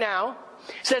at right now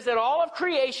says that all of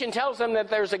creation tells them that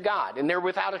there's a God, and they're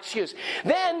without excuse.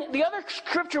 Then, the other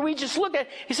scripture we just looked at,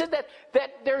 he said that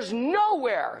there's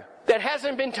nowhere that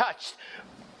hasn't been touched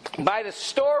by the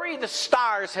story the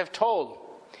stars have told.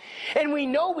 And we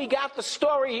know we got the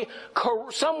story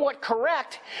somewhat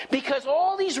correct because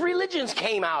all these religions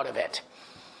came out of it.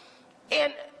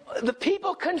 And the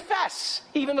people confess,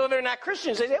 even though they're not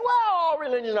Christians. They say, well, all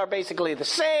religions are basically the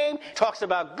same. Talks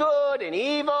about good and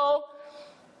evil.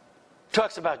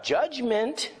 Talks about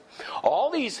judgment. All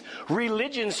these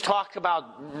religions talk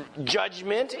about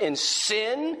judgment and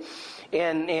sin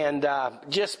and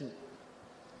just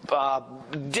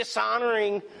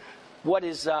dishonoring what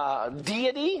is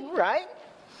deity, right?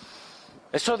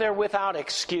 And so they're without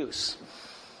excuse.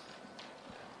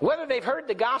 Whether they've heard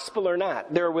the gospel or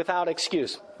not, they're without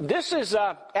excuse. This is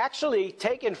actually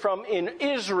taken from in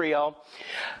Israel.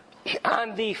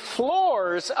 On the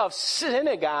floors of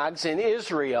synagogues in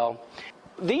Israel,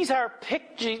 these are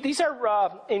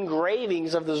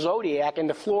engravings of the zodiac in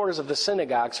the floors of the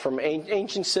synagogues from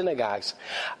ancient synagogues.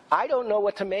 I don't know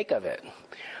what to make of it,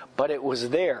 but it was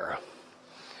there.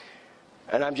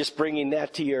 And I'm just bringing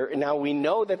that to your... Now we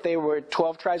know that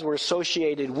 12 tribes were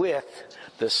associated with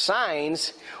the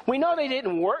signs. We know they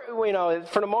didn't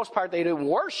for the most part they didn't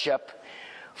worship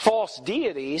false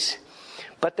deities,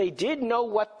 but they did know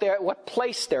what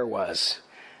place there was,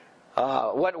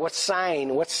 what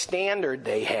sign, what standard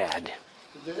they had.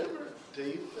 Did they ever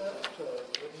date that?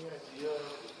 Any idea?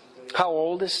 How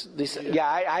old is this? Yeah,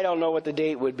 I don't know what the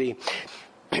date would be.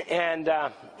 And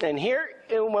here,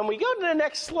 when we go to the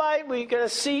next slide, we're going to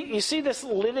see. You see this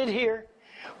lidded here?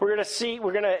 We're going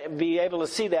to be able to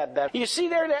see that better. You see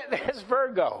there that's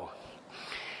Virgo.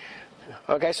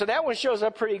 Okay, so that one shows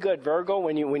up pretty good, Virgo,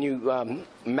 when you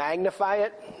magnify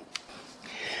it.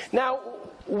 Now,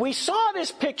 we saw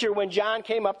this picture when John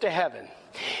came up to heaven.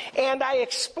 And I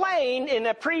explained in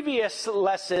a previous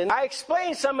lesson,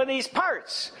 some of these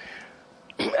parts.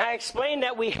 I explained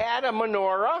that we had a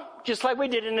menorah, just like we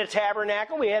did in the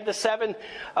tabernacle. We had the 7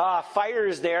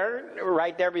 fires there,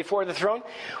 right there before the throne.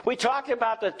 We talked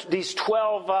about these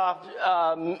 12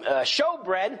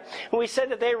 showbread, and we said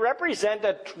that they represent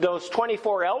those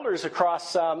 24 elders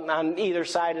across on either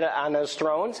side on those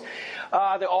thrones.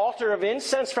 The altar of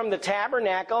incense from the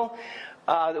tabernacle.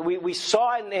 We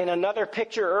saw in another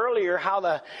picture earlier how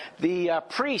the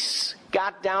priests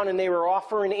got down and they were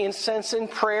offering incense and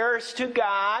prayers to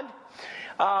God.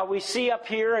 We see up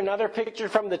here another picture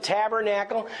from the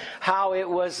tabernacle, how it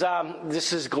was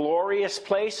this is glorious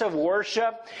place of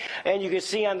worship, and you can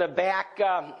see on the back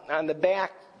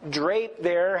drape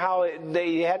there how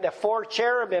they had the 4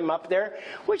 cherubim up there,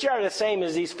 which are the same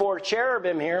as these 4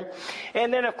 cherubim here.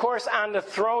 And then of course on the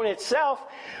throne itself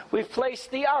we've placed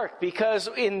the ark, because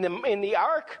in the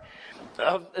ark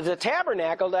of the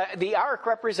tabernacle, the ark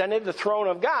represented the throne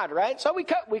of God, right? So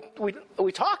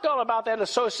we talked all about that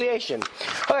association.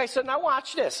 Okay, so now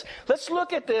watch this. Let's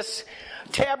look at this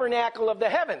tabernacle of the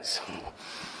heavens.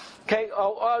 Okay,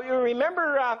 you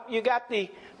remember you got the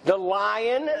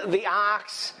lion, the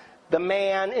ox, the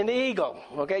man, and the eagle.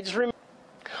 Okay, just remember.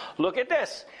 Look at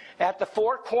this. At the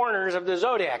 4 corners of the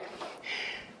zodiac,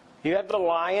 you have the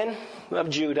lion of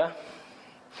Judah.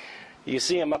 You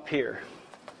see him up here.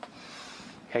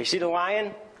 Okay, you see the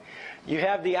lion? You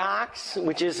have the ox,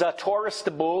 which is Taurus,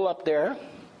 the bull, up there.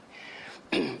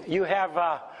 You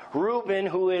have Reuben,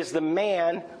 who is the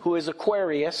man, who is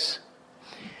Aquarius.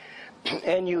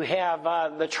 And you have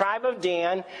the tribe of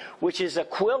Dan, which is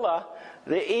Aquila,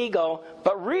 the eagle.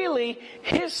 But really,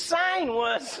 his sign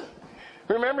was,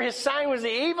 remember, his sign was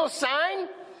the evil sign?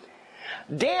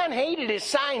 Dan hated his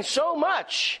sign so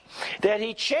much that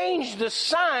he changed the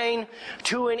sign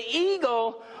to an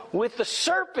eagle with the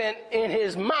serpent in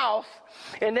his mouth,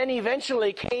 and then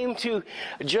eventually came to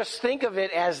just think of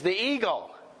it as the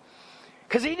eagle,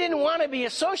 because he didn't want to be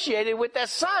associated with that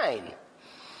sign.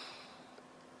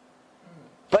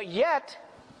 But yet,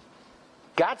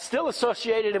 God still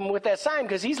associated him with that sign,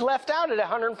 because he's left out at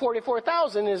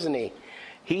 144,000, isn't he?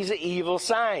 He's an evil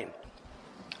sign.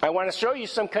 I want to show you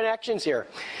some connections here.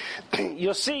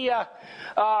 You'll see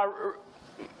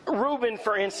Reuben,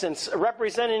 for instance,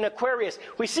 representing Aquarius.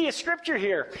 We see a scripture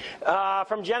here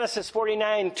from Genesis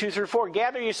 49, 2-4.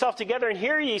 Gather yourself together and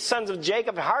hear ye, sons of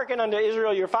Jacob, hearken unto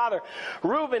Israel your father.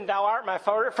 Reuben, thou art my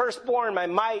firstborn, my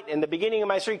might, and the beginning of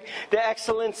my strength, the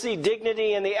excellency,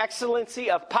 dignity, and the excellency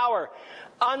of power,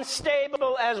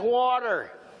 unstable as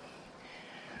water.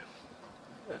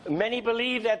 Many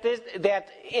believe that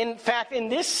in fact in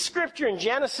this scripture in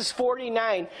Genesis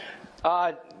 49,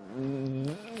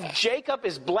 Jacob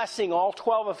is blessing all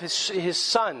 12 of his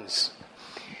sons.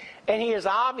 And he is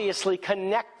obviously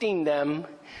connecting them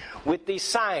with these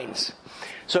signs.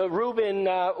 So Reuben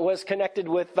was connected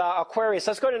with Aquarius.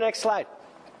 Let's go to the next slide.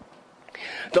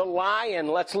 The lion,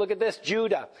 let's look at this.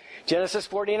 Judah. Genesis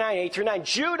 49, 8-9.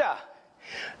 Judah,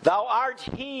 thou art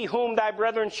he whom thy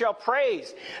brethren shall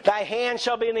praise. Thy hand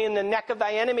shall be in the neck of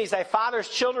thy enemies. Thy father's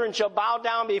children shall bow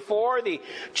down before thee.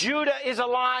 Judah is a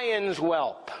lion's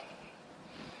whelp.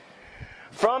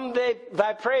 From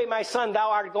thy prey, my son, thou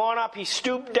art gone up. He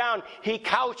stooped down. He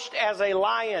couched as a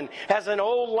lion, as an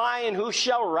old lion. Who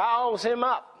shall rouse him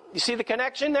up? You see the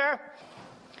connection there?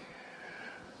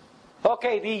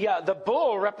 Okay, the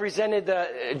bull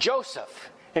represented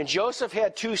Joseph. And Joseph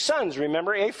had 2 sons,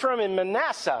 remember, Ephraim and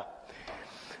Manasseh.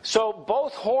 So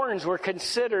both horns were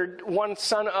considered one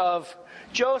son of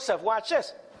Joseph. Watch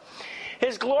this.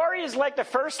 His glory is like the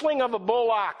firstling of a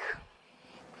bullock.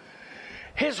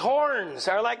 His horns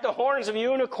are like the horns of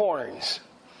unicorns.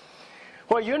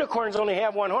 Well, unicorns only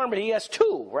have 1 horn, but he has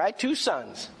 2, right? 2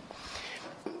 sons.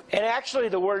 And actually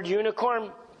the word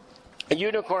unicorn, a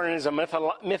unicorn is a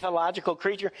mythological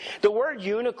creature. The word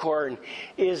unicorn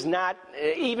is not,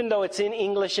 even though it's in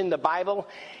English in the Bible,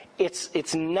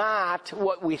 it's not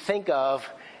what we think of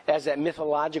as that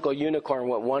mythological unicorn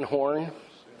with 1 horn.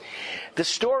 The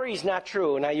story's not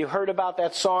true. Now, you heard about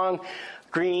that song,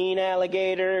 green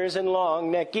alligators and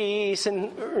long-necked geese,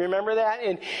 and remember that?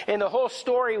 And the whole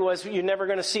story was you're never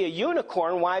going to see a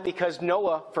unicorn. Why? Because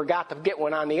Noah forgot to get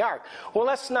one on the ark. Well,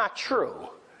 that's not true.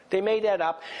 They made that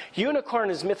up. Unicorn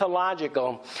is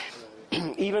mythological,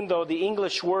 even though the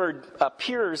English word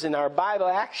appears in our Bible.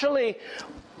 Actually,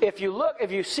 if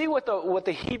you see what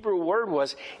the Hebrew word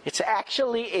was, it's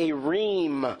actually a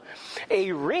reem.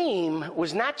 A reem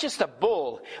was not just a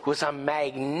bull; it was a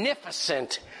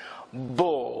magnificent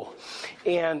bull,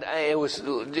 and it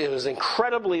was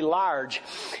incredibly large,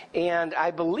 and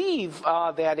I believe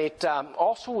that it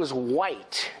also was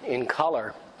white in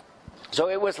color. So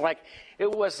it was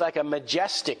like a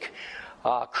majestic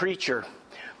creature.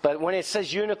 But when it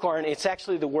says unicorn, it's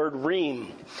actually the word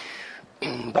reem.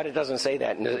 But it doesn't say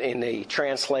that in the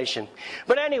translation.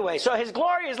 But anyway, so his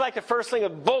glory is like the firstling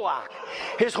of bullock.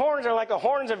 His horns are like the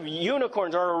horns of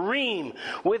unicorns, or a reem.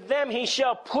 With them he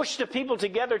shall push the people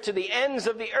together to the ends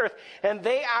of the earth. And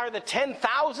they are the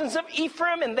 10,000s of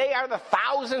Ephraim, and they are the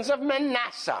thousands of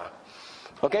Manasseh.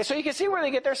 Okay, so you can see where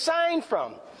they get their sign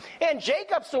from. And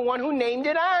Jacob's the one who named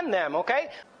it on them, okay?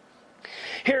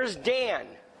 Here's Dan.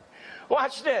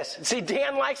 Watch this. See,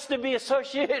 Dan likes to be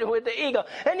associated with the eagle.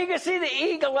 And you can see the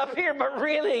eagle up here, but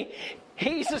really,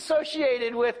 he's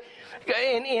associated with,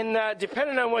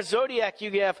 depending on what zodiac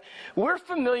you have, we're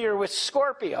familiar with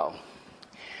Scorpio.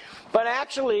 But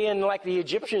actually, in like the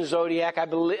Egyptian zodiac, I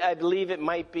believe it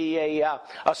might be a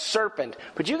serpent.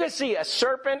 But you can see a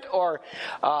serpent, or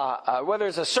whether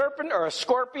it's a serpent or a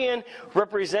scorpion,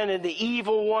 represented the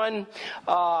evil one.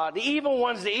 The evil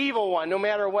one's the evil one, no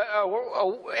matter what,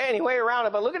 any way around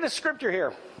it. But look at the scripture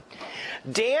here.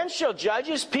 Dan shall judge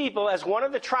his people as one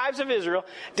of the tribes of Israel.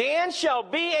 Dan shall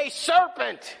be a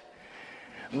serpent.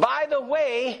 By the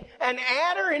way, an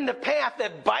adder in the path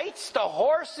that bites the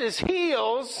horse's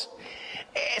heels,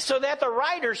 so that the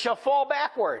rider shall fall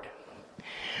backward.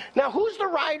 Now, who's the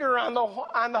rider on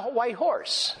the white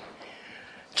horse?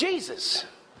 Jesus,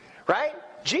 right?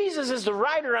 Jesus is the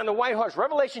rider on the white horse.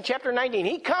 Revelation chapter 19.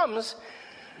 He comes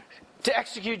to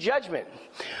execute judgment.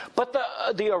 But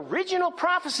the original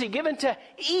prophecy given to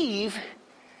Eve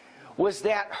was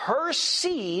that her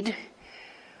seed,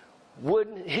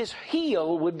 his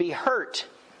heel would be hurt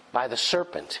by the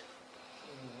serpent.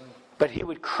 But he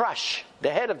would crush the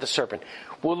head of the serpent.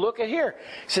 Well, look at here.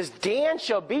 It says, Dan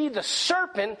shall be the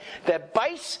serpent that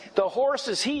bites the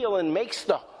horse's heel and makes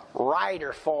the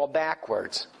rider fall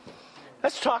backwards.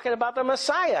 That's talking about the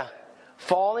Messiah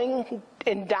falling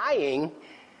and dying,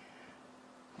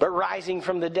 but rising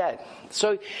from the dead.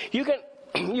 So you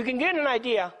can get an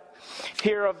idea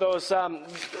here of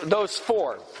those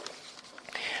four.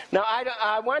 Now,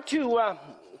 I want to,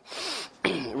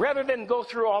 rather than go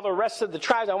through all the rest of the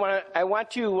tribes, I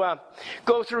want to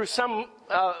go through some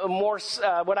more,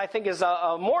 what I think is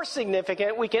more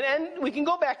significant. We can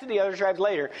go back to the other tribes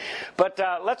later, but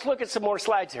let's look at some more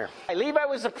slides here. Levi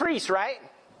was a priest, right?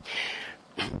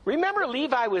 Remember,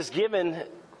 Levi was given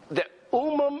the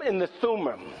Urim and the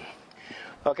Thummim.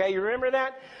 Okay, you remember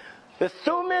that? The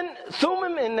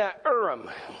Thummim and the Urim.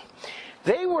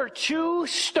 They were two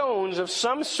stones of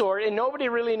some sort, and nobody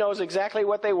really knows exactly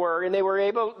what they were. And they were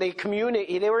able to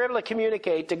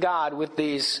communicate to God with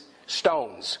these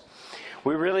stones.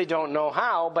 We really don't know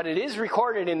how, but it is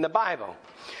recorded in the Bible.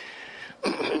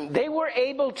 They were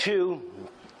able to,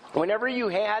 whenever you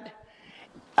had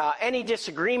any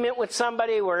disagreement with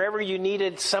somebody, wherever you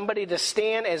needed somebody to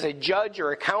stand as a judge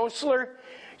or a counselor,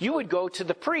 you would go to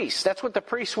the priest. That's what the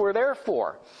priests were there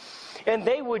for. And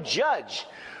they would judge.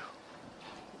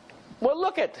 Well,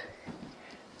 look at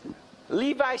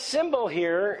Levi's symbol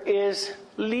here is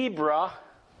Libra,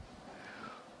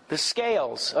 the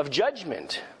scales of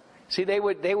judgment. See, they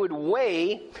would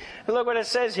weigh. And look what it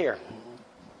says here.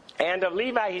 And of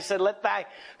Levi, he said, let thy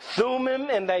Thummim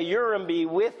and thy Urim be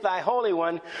with thy Holy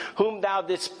One, whom thou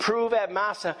didst prove at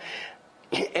Massah,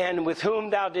 and with whom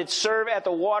thou didst serve at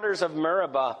the waters of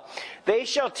Meribah. They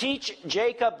shall teach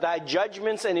Jacob thy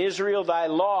judgments and Israel thy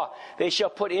law. They shall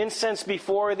put incense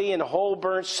before thee and whole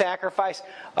burnt sacrifice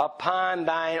upon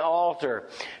thine altar.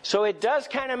 So it does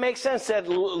kind of make sense that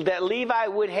Levi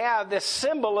would have this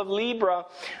symbol of Libra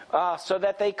so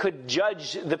that they could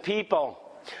judge the people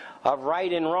of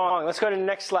right and wrong. Let's go to the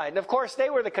next slide. And of course, they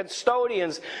were the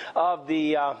custodians of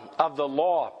the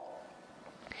law.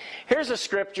 Here's a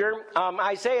scripture,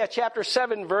 Isaiah chapter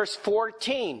 7, verse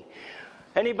 14.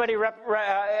 Anybody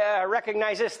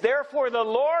recognize this? Therefore the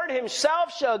Lord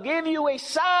himself shall give you a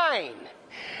sign.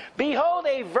 Behold,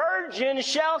 a virgin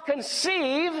shall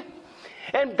conceive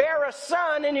and bear a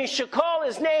son, and he shall call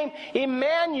his name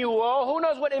Emmanuel. Who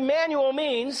knows what Emmanuel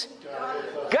means?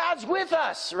 God's with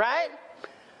us, right?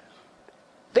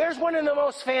 There's one of the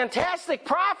most fantastic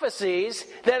prophecies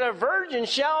that a virgin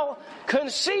shall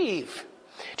conceive.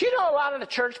 Do you know a lot of the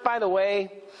church, by the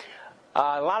way,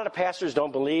 a lot of the pastors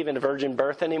don't believe in the virgin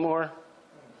birth anymore?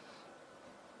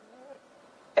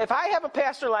 If I have a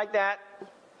pastor like that,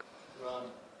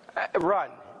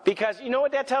 run. Because you know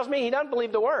what that tells me? He doesn't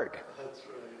believe the word. That's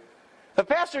right. If a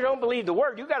pastor don't believe the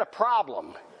word, you've got a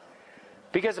problem.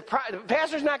 Because the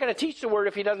pastor's not going to teach the word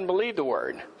if he doesn't believe the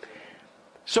word.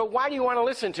 So why do you want to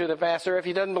listen to the pastor if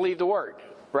he doesn't believe the word?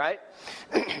 Right?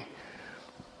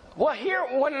 Well, here,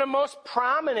 one of the most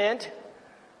prominent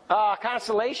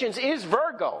constellations is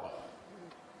Virgo.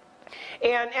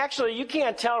 And actually, you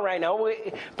can't tell right now,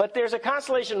 but there's a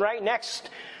constellation right next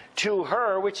to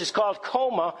her, which is called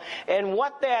Coma. And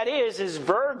what that is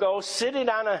Virgo sitting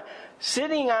on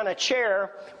a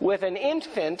chair with an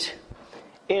infant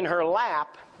in her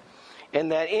lap.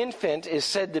 And that infant is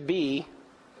said to be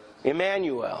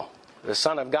Emmanuel, the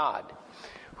Son of God,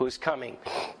 who's coming.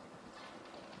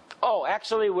 Oh,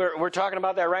 actually, we're talking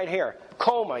about that right here.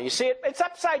 Coma. You see it? It's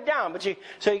upside down, but you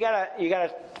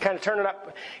gotta kind of turn it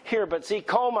up here. But see,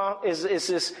 Coma is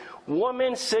this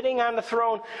woman sitting on the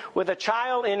throne with a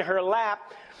child in her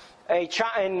lap.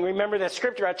 And remember that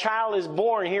scripture, a child is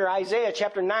born here, Isaiah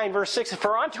chapter 9, verse 6.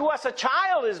 For unto us a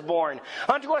child is born,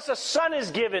 unto us a son is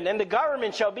given, and the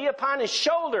government shall be upon his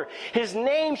shoulder. His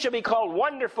name shall be called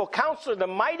Wonderful Counselor, the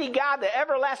Mighty God, the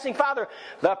Everlasting Father,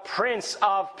 the Prince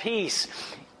of Peace.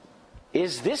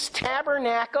 Is this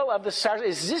tabernacle of the stars,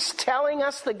 is this telling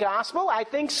us the gospel? I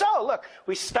think so. Look,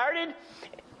 we started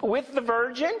with the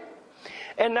virgin.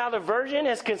 And now the virgin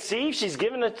has conceived. She's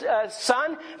given a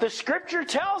son. The scripture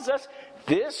tells us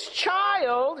this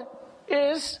child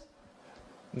is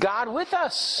God with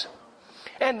us.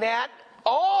 And that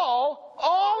all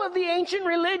of the ancient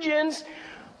religions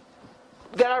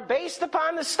that are based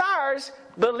upon the stars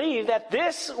believe that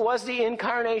this was the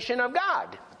incarnation of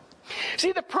God.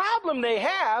 See, the problem they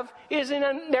have is in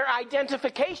their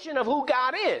identification of who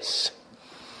God is.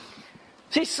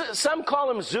 See, some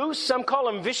call him Zeus, some call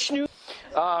him Vishnu.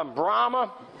 Brahma.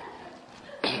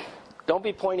 Don't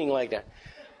be pointing like that.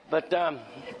 But the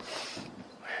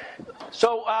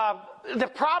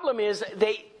problem is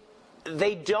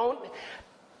they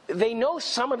know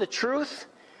some of the truth,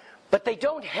 but they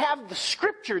don't have the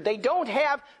scripture. They don't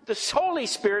have the Holy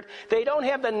Spirit. They don't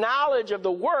have the knowledge of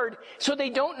the Word, so they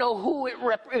don't know who it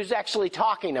is actually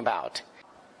talking about.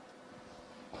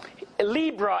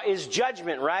 Libra is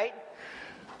judgment, right?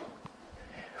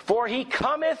 For he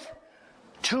cometh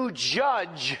to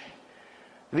judge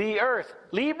the earth.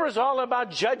 Libra is all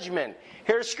about judgment.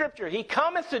 Here's scripture. He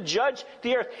cometh to judge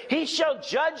the earth. He shall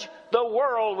judge the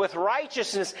world with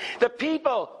righteousness, the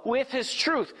people with his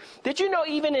truth. Did you know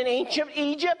even in ancient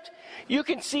Egypt, you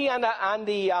can see on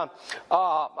the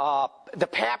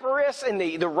papyrus and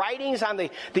the writings on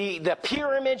the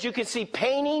pyramids, you can see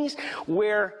paintings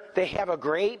where they have a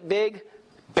great big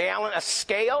balance, a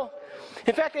scale.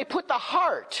 In fact, they put the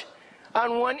heart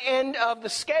on one end of the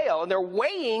scale, and they're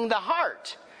weighing the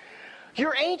heart.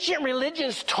 Your ancient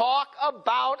religions talk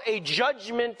about a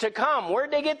judgment to come. Where'd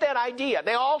they get that idea?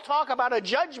 They all talk about a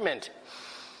judgment.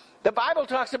 The Bible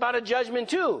talks about a judgment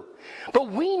too. But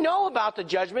we know about the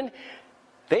judgment.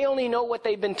 They only know what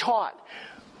they've been taught.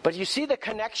 But you see the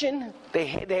connection?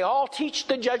 They all teach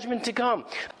the judgment to come.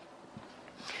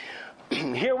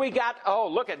 Here we got,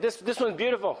 look at this. This one's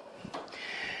beautiful.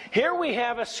 Here we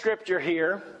have a scripture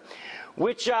here,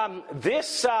 which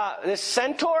this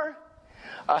centaur,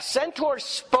 a centaur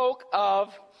spoke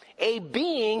of a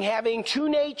being having two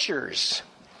natures.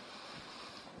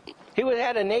 He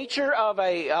had a nature of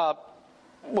a,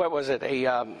 what was it?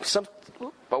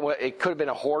 It could have been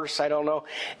a horse, I don't know,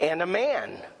 and a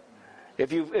man.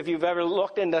 If you've ever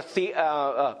looked into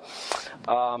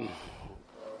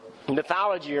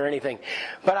mythology or anything.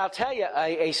 But I'll tell you,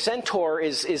 a centaur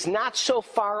is not so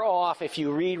far off if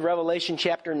you read Revelation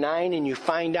chapter 9 and you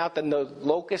find out that the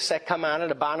locusts that come out of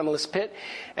the bottomless pit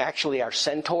actually are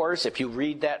centaurs, if you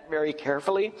read that very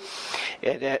carefully.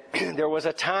 There was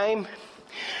a time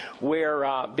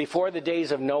where, before the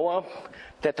days of Noah,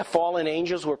 that the fallen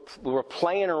angels were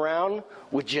playing around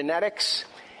with genetics,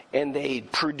 and they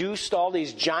produced all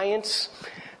these giants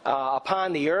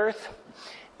upon the earth.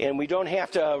 And we don't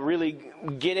have to really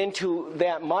get into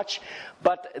that much,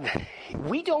 but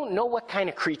we don't know what kind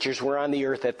of creatures were on the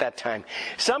earth at that time.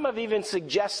 Some have even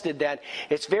suggested that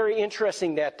it's very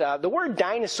interesting that the word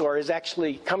dinosaur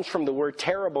comes from the word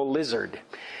terrible lizard.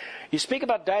 You speak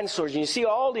about dinosaurs and you see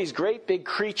all these great big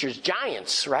creatures,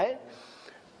 giants, right?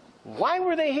 Why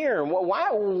were they here? Why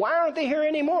aren't they here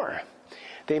anymore?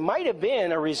 They might have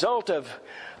been a result of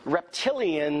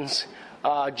reptilians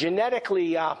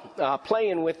genetically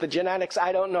playing with the genetics,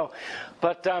 I don't know.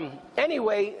 But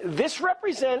anyway, this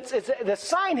represents, the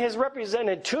sign has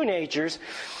represented two natures,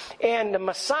 and the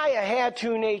Messiah had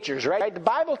two natures, right? The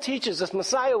Bible teaches us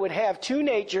Messiah would have two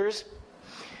natures,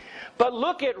 but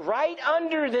look at right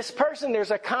under this person, there's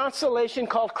a constellation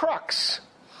called Crux.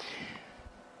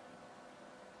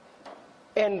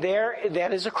 And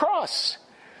that is a cross.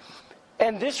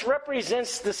 And this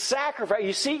represents the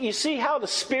sacrifice. You see how the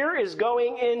spear is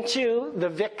going into the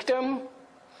victim?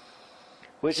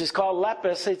 which is called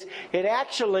lepus. It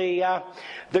actually,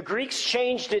 the Greeks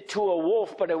changed it to a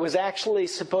wolf, but it was actually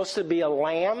supposed to be a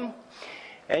lamb.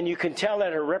 And you can tell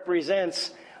that it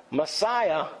represents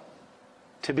Messiah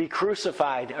to be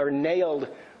crucified or nailed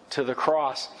to the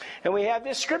cross. And we have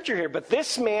this scripture here. But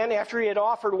this man, after he had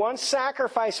offered one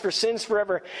sacrifice for sins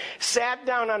forever, sat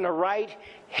down on the right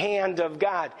hand of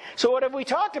God. So what have we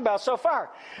talked about so far?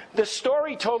 The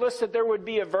story told us that there would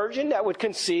be a virgin that would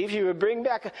conceive. He would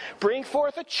bring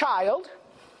forth a child.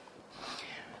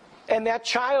 And that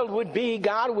child would be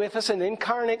God with us, an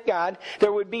incarnate God.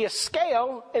 There would be a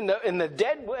scale, and the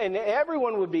dead, and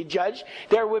everyone would be judged.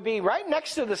 There would be right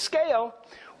next to the scale.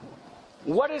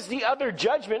 What is the other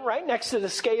judgment? Right next to the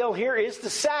scale here is the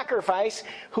sacrifice,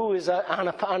 who is on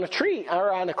a tree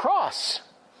or on a cross.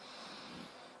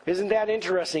 Isn't that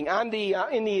interesting? In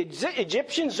the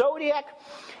Egyptian zodiac,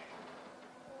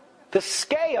 the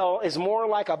scale is more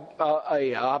like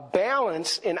a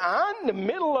balance, and on the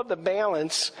middle of the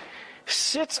balance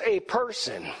sits a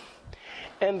person.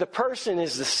 And the person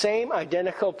is the same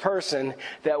identical person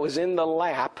that was in the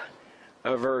lap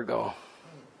of Virgo,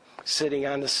 sitting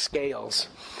on the scales.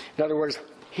 In other words,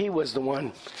 he was the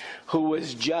one who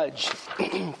was judged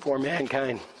for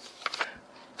mankind.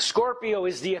 Scorpio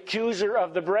is the accuser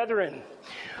of the brethren.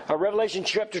 Revelation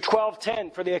chapter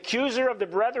 12:10, for the accuser of the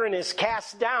brethren is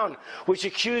cast down, which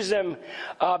accuse them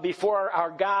before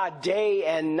our God day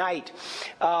and night.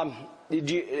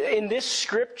 In this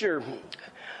scripture,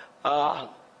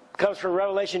 comes from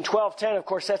Revelation 12:10. Of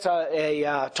course, that's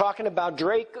talking about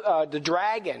the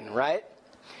dragon, right?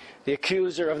 The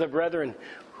accuser of the brethren,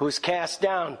 who's cast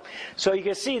down. So you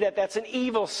can see that that's an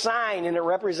evil sign, and it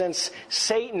represents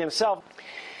Satan himself.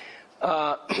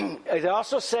 It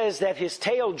also says that his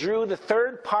tail drew the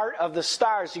third part of the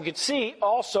stars. You could see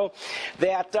also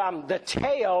that the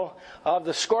tail of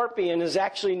the scorpion is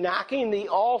actually knocking the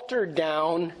altar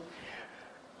down.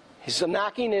 He's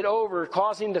knocking it over,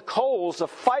 causing the coals, the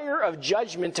fire of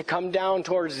judgment, to come down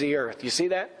towards the earth. You see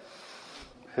that?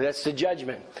 That's the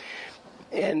judgment.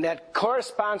 And that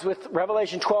corresponds with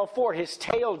Revelation 12:4. His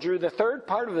tail drew the third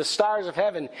part of the stars of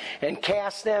heaven and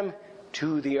cast them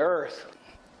to the earth.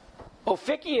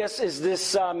 Ophiuchus is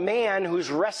this man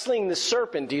who's wrestling the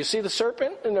serpent. Do you see the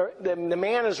serpent? And the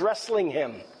man is wrestling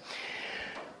him.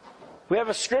 We have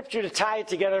a scripture to tie it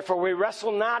together. For we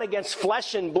wrestle not against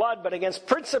flesh and blood, but against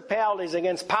principalities,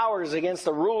 against powers, against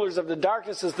the rulers of the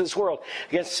darknesses of this world,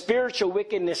 against spiritual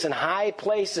wickedness in high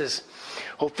places.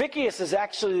 Ophiuchus is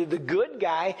actually the good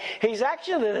guy. He's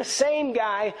actually the same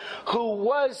guy who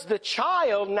was the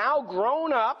child, now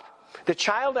grown up, the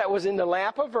child that was in the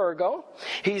lap of Virgo.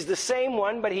 He's the same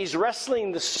one, but he's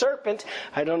wrestling the serpent.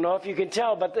 I don't know if you can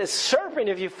tell, but the serpent,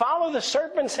 if you follow the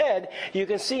serpent's head, you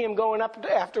can see him going up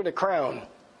after the crown.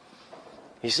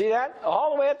 You see that?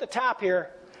 All the way at the top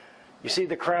here, you see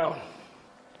the crown.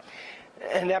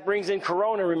 And that brings in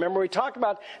Corona. Remember, we talked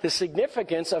about the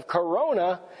significance of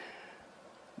Corona.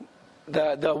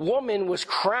 The woman was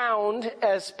crowned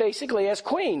as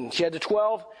queen. She had the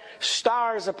 12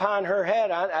 stars upon her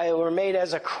head were made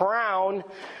as a crown.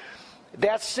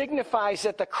 That signifies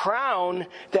that the crown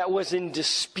that was in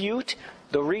dispute,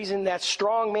 the reason that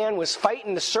strong man was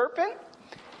fighting the serpent,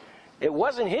 it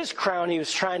wasn't his crown he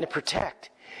was trying to protect.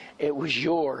 It was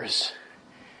yours.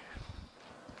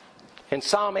 And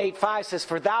Psalm 8:5 says,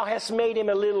 for thou hast made him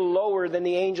a little lower than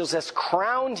the angels, hast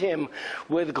crowned him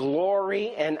with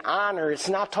glory and honor. It's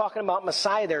not talking about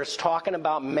Messiah there. It's talking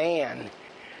about man.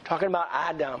 Talking about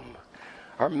Adam,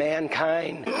 or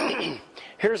mankind.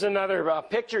 Here's another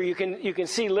picture. You can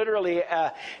see literally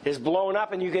is blown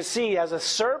up, and you can see as a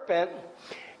serpent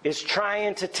is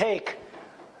trying to take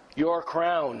your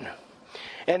crown.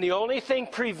 And the only thing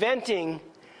preventing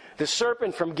the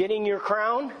serpent from getting your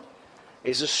crown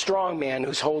is a strong man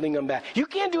who's holding him back. You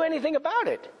can't do anything about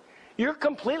it. You're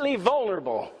completely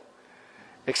vulnerable.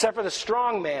 Except for the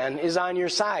strong man is on your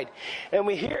side. And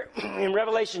we hear in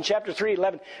Revelation chapter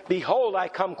 3:11, behold, I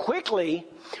come quickly,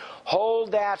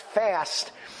 hold that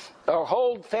fast, or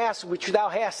hold fast which thou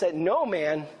hast, that no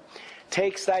man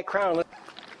takes thy crown.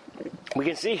 We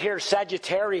can see here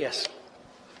Sagittarius.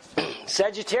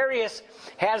 Sagittarius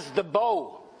has the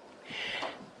bow.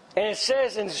 And it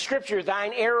says in the scripture,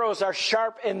 thine arrows are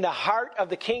sharp in the heart of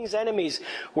the king's enemies,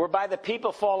 whereby the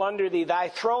people fall under thee. Thy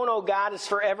throne, O God, is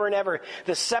forever and ever.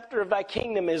 The scepter of thy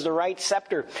kingdom is the right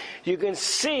scepter. You can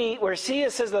see where it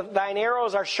says that thine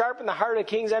arrows are sharp in the heart of the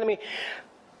king's enemy.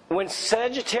 When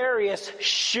Sagittarius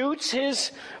shoots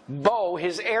his bow,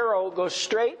 his arrow goes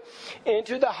straight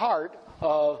into the heart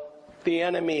of the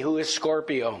enemy, who is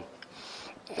Scorpio.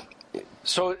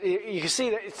 So you can see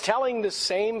that it's telling the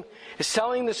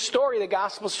story, the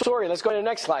gospel story. Let's go to the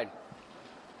next slide.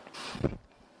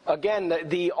 Again,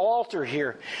 the altar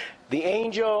here. The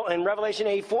angel in Revelation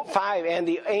 8:5, and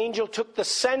the angel took the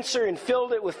censer and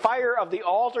filled it with fire of the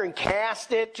altar and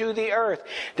cast it to the earth.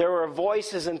 There were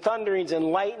voices and thunderings and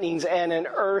lightnings and an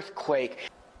earthquake.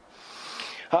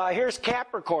 Here's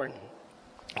Capricorn.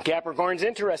 Capricorn's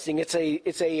interesting. It's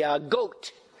a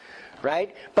goat,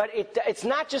 right? But it's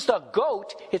not just a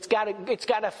goat. It's got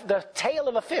the tail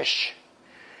of a fish.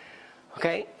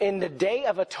 Okay, in the Day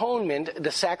of Atonement,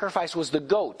 the sacrifice was the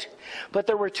goat. But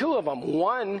there were two of them.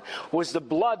 One was the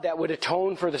blood that would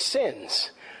atone for the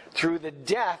sins through the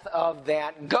death of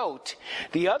that goat.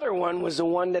 The other one was the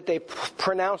one that they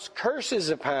pronounced curses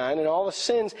upon and all the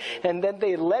sins, and then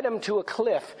they led him to a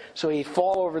cliff, so he'd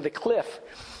fall over the cliff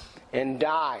and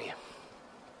die.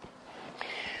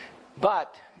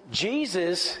 But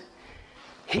Jesus,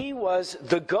 he was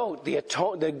the goat,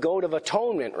 the goat of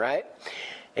atonement, right?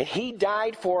 And he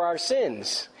died for our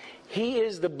sins. He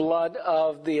is the blood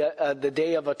of the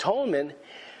Day of Atonement.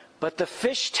 But the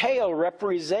fish tail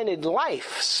represented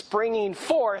life springing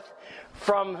forth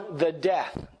from the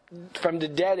dead,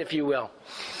 if you will.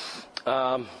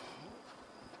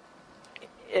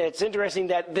 It's interesting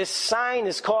that this sign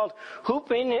is called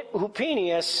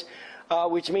Hupinius,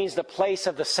 which means the place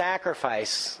of the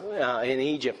sacrifice in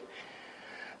Egypt.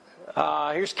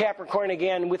 Here's Capricorn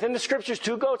again. Within the scriptures,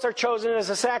 2 goats are chosen as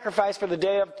a sacrifice for the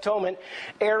Day of Atonement.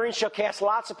 Aaron shall cast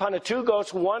lots upon the 2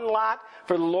 goats, one lot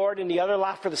for the Lord and the other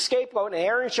lot for the scapegoat. And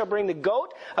Aaron shall bring the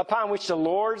goat upon which the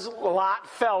Lord's lot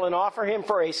fell and offer him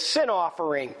for a sin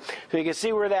offering. So you can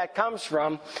see where that comes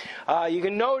from. You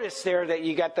can notice there that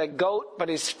you got the goat, but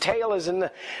his tail is in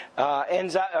the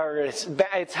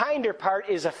its hinder part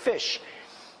is a fish.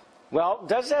 Well,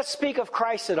 does that speak of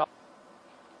Christ at all?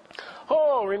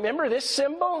 Oh, remember this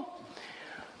symbol?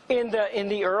 In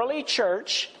the early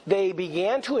church, they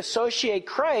began to associate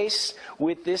Christ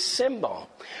with this symbol.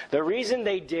 The reason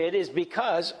they did is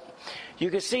because you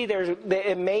can see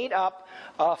it made up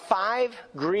 5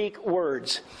 Greek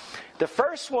words. The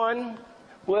first one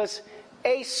was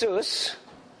Jesus.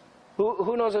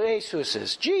 Who knows what Jesus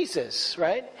is? Jesus,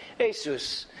 right?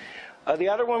 Jesus. The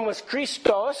other one was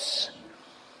Christos.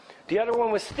 The other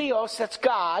one was Theos, that's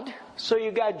God. So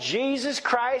you got Jesus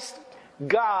Christ,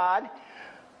 God.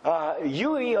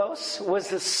 Huios was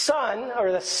the Son,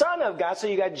 or the Son of God. So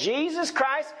you got Jesus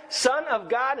Christ, Son of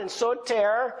God, and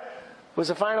Soter was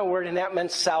the final word, and that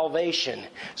meant salvation.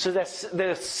 So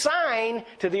the sign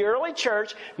to the early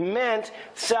church meant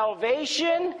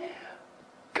salvation.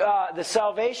 The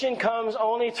salvation comes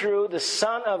only through the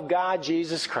Son of God,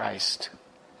 Jesus Christ.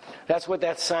 That's what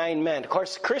that sign meant. Of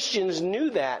course, Christians knew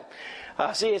that.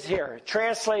 See it here. It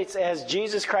translates as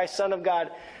Jesus Christ, Son of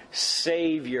God,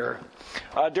 Savior.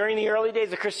 During the early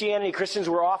days of Christianity, Christians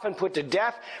were often put to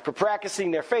death for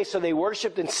practicing their faith, so they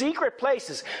worshipped in secret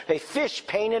places. A fish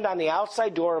painted on the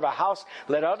outside door of a house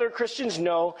let other Christians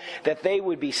know that they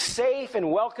would be safe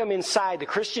and welcome inside. The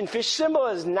Christian fish symbol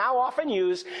is now often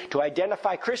used to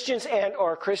identify Christians and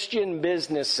or Christian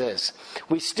businesses.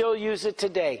 We still use it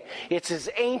today. It's as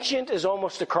ancient as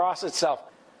almost the cross itself.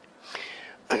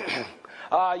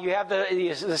 You have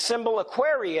the symbol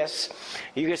Aquarius.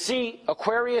 You can see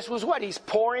Aquarius was what? He's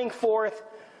pouring forth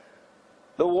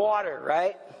the water,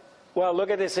 right? Well, look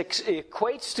at this. It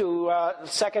equates to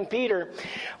 2 Peter,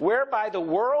 whereby the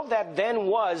world that then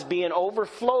was, being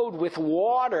overflowed with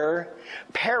water,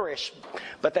 perished.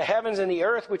 But the heavens and the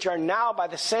earth, which are now by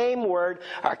the same word,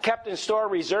 are kept in store,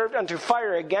 reserved unto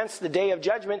fire against the day of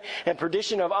judgment and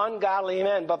perdition of ungodly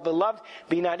men. But beloved,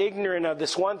 be not ignorant of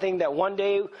this one thing, that one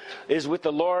day is with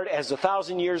the Lord as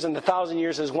 1,000 years, and 1,000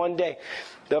 years as one day.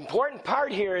 The important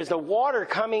part here is the water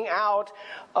coming out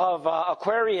of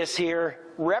Aquarius here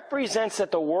represents that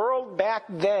the world back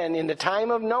then, in the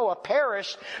time of Noah,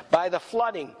 perished by the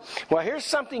flooding. Well, here's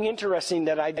something interesting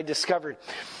that I discovered.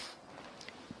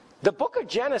 The book of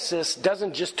Genesis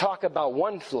doesn't just talk about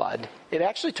one flood. It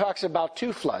actually talks about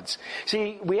 2 floods.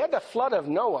 See, we had the flood of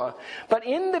Noah, but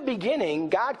in the beginning,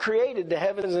 God created the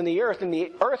heavens and the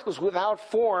earth was without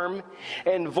form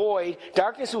and void.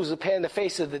 Darkness was upon the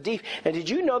face of the deep. And did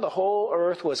you know the whole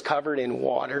earth was covered in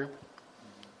water?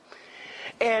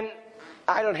 And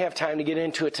I don't have time to get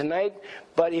into it tonight,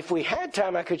 but if we had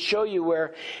time, I could show you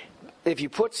where, if you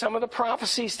put some of the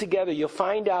prophecies together, you'll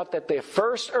find out that the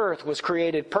first earth was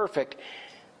created perfect,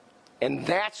 and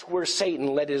that's where Satan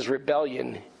led his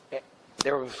rebellion.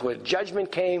 There was when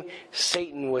judgment came,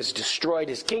 Satan was destroyed,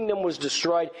 his kingdom was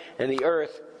destroyed, and the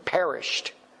earth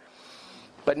perished.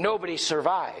 But nobody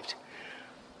survived.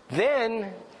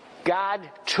 Then God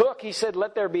took, he said,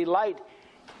 let there be light,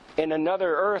 and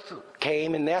another earth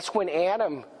came, and that's when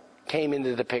Adam came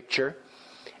into the picture.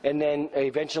 And then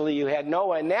eventually you had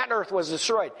Noah, and that earth was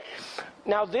destroyed.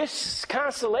 Now this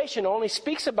constellation only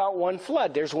speaks about one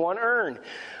flood. There's one urn.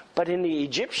 But in the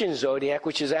Egyptian zodiac,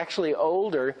 which is actually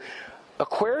older,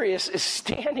 Aquarius is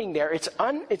standing there. It's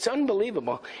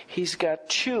unbelievable. He's got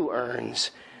two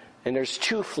urns, and there's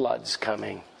two floods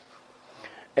coming.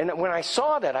 And when I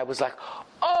saw that, I was like,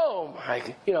 oh my,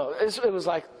 it was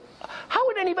like, how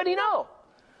would anybody know?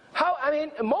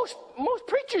 Most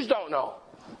preachers don't know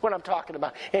what I'm talking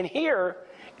about. And here,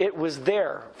 it was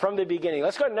there from the beginning.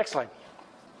 Let's go to the next slide.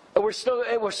 We're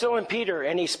still in Peter.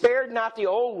 And he spared not the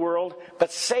old world,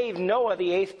 but saved Noah,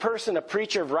 the eighth person, a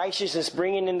preacher of righteousness,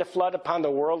 bringing in the flood upon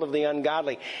the world of the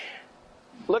ungodly.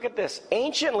 Look at this.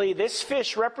 Anciently, this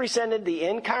fish represented the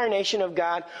incarnation of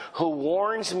God, who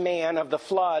warns man of the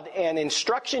flood and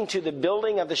instruction to the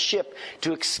building of the ship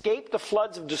to escape the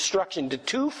floods of destruction. The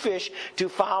two fish to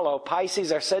follow,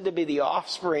 Pisces, are said to be the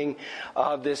offspring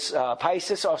of this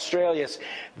Pisces australis.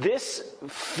 This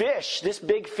fish, this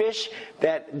big fish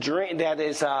that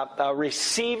is a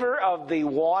receiver of the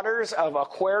waters of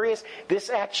Aquarius, this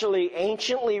actually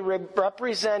anciently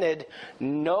represented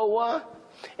Noah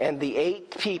and the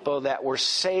 8 people that were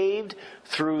saved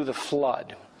through the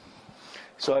flood.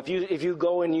 So if you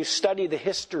go and you study the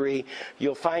history,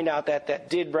 you'll find out that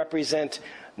did represent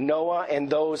Noah and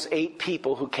those 8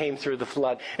 people who came through the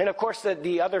flood. And of course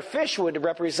the other fish would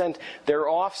represent their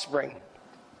offspring.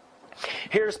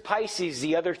 Here's Pisces,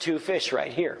 the other 2 fish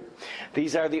right here.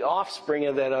 These are the offspring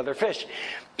of that other fish.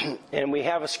 And we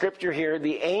have a scripture here.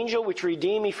 The angel which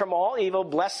redeemed me from all evil,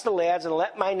 bless the lads, and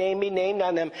let my name be named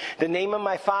on them. The name of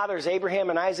my fathers, Abraham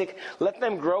and Isaac, let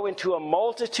them grow into a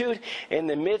multitude in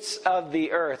the midst of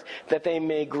the earth, that they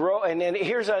may grow. And then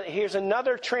here's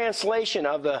another translation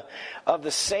of the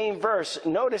same verse.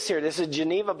 Notice here, this is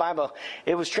Geneva Bible.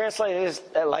 It was translated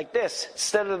like this.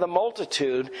 Instead of the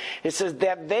multitude, it says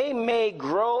that they may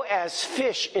grow as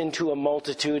fish into a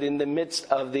multitude in the midst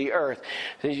of the earth.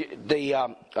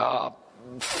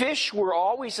 Fish were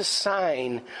always a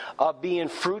sign of being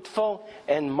fruitful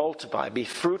and multiply. Be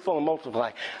fruitful and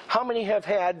multiply. How many have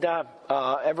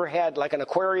ever had like an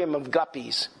aquarium of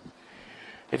guppies?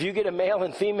 If you get a male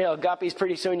and female guppies,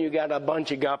 pretty soon you got a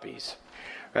bunch of guppies.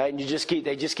 Right? And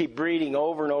they just keep breeding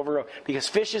over and over, because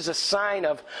fish is a sign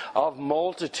of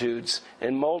multitudes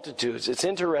and multitudes. It's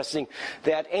interesting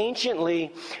that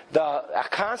anciently the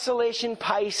constellation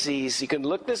Pisces, you can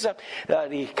look this up,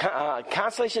 the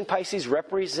constellation Pisces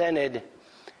represented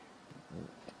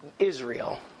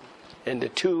Israel and the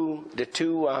two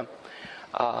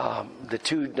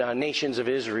nations of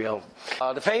Israel.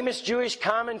 The famous Jewish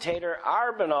commentator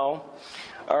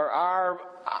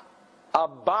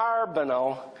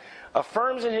Abarbanel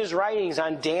affirms in his writings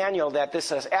on Daniel that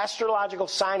this astrological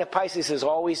sign of Pisces has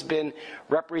always been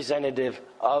representative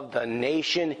of the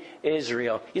nation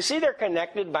Israel. You see they're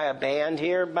connected by a band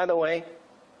here, by the way.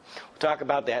 We'll talk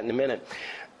about that in a minute.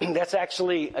 That's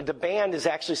actually, the band is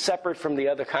actually separate from the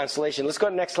other constellation. Let's go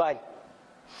to the next slide.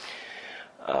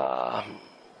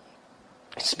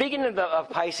 Speaking of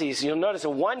Pisces, you'll notice that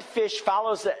one fish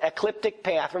follows the ecliptic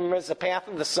path. Remember, it's the path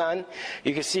of the sun.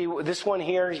 You can see this one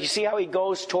here. You see how he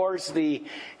goes towards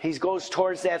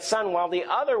that sun, while the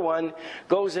other one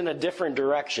goes in a different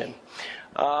direction.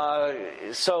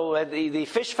 So the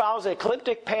fish follows the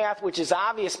ecliptic path, which is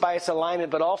obvious by its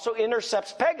alignment, but also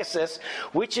intercepts Pegasus,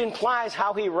 which implies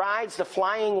how he rides the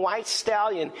flying white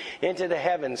stallion into the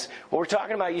heavens. What we're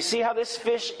talking about, you see how this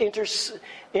fish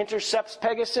intercepts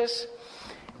Pegasus?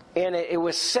 And it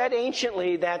was said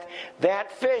anciently that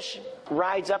fish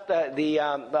rides up the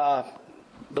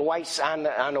white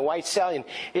on the white stallion.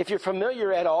 If you're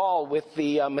familiar at all with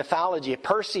the mythology of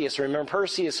Perseus, remember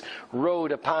Perseus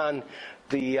rode upon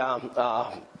the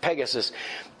Pegasus.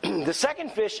 The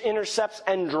second fish intercepts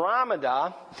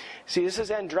Andromeda. See, this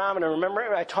is Andromeda.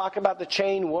 Remember I talked about the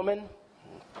chained woman?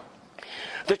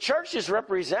 The church is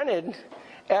represented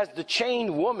as the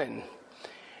chained woman.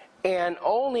 And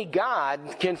only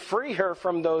God can free her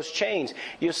from those chains.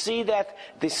 You'll see that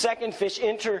the second fish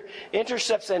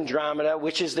intercepts Andromeda,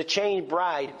 which is the chained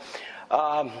bride.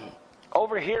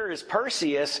 Over here is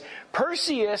Perseus.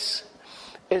 Perseus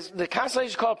is the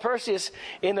constellation called Perseus.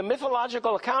 In the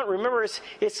mythological account, remember,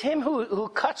 it's him who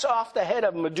cuts off the head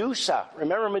of Medusa.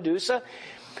 Remember Medusa?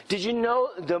 Did you know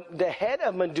the head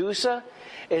of Medusa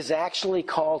is actually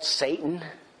called Satan?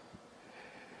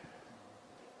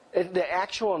 The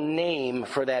actual name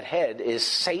for that head is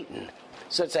Satan.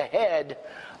 So it's a head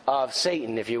of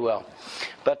Satan, if you will.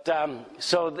 But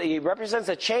so he represents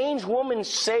a changed woman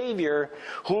savior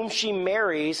whom she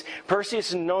marries. Perseus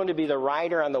is known to be the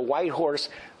rider on the white horse,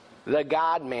 the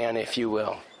God-man, if you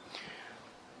will.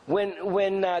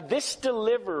 When this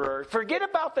deliverer, forget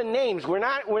about the names. We're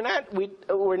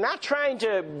not trying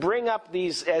to bring up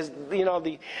these as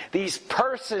these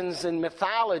persons in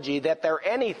mythology that they're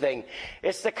anything.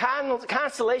 It's the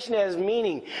constellation that has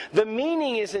meaning. The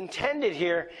meaning is intended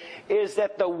here is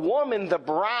that the woman, the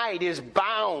bride, is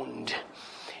bound,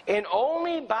 and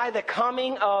only by the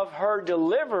coming of her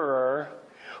deliverer,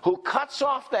 who cuts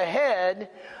off the head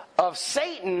of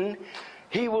Satan,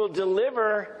 he will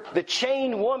deliver the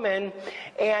chained woman.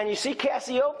 And you see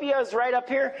Cassiopeia is right up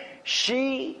here.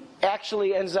 She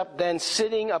actually ends up then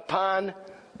sitting upon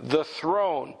the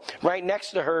throne. Right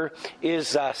next to her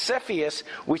is Cepheus,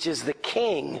 which is the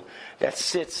king that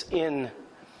sits in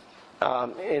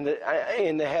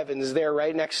the heavens there,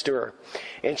 right next to her.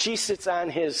 And she sits on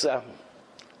his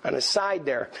side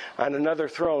there, on another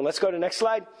throne. Let's go to the next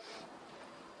slide.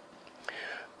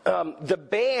 The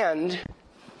band...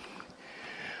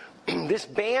 This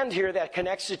band here that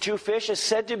connects the two fish is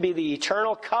said to be the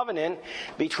eternal covenant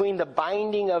between the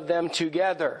binding of them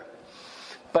together.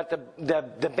 But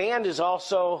the band is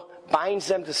also binds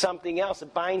them to something else.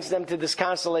 It binds them to this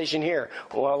constellation here.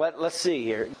 Well, let's see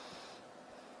here.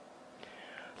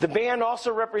 The band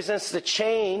also represents the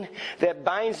chain that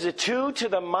binds the two to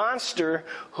the monster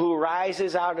who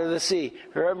rises out of the sea.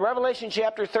 Revelation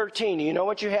chapter 13, you know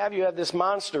what you have? You have this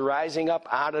monster rising up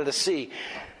out of the sea.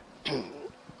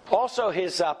 Also,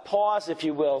 his paws, if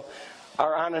you will,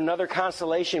 are on another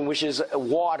constellation, which is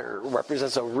water,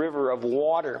 represents a river of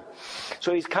water.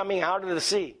 So he's coming out of the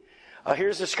sea.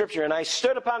 Here's the scripture. And I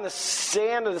stood upon the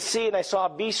sand of the sea, and I saw a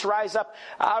beast rise up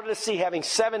out of the sea, having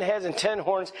 7 heads and 10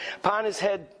 horns. Upon his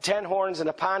head 10 horns, and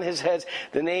upon his heads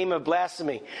the name of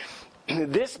blasphemy.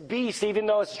 This beast, even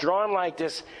though it's drawn like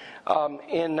this,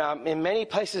 in many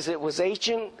places it was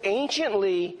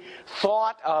anciently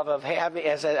thought of having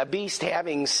as a beast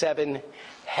having 7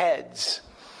 heads.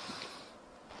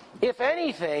 If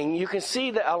anything, you can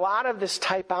see that a lot of this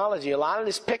typology, a lot of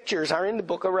these pictures are in the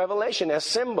book of Revelation as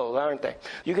symbols, aren't they?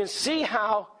 You can see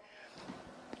how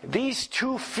these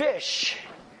two fish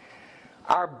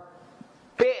are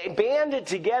banded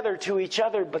together to each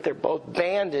other, but they're both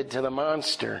banded to the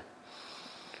monster.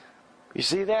 You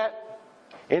see that?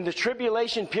 In the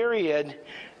tribulation period,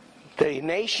 the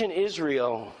nation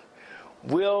Israel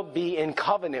will be in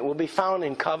covenant, will be found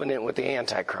in covenant with the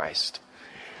Antichrist.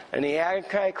 And the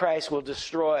Antichrist will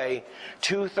destroy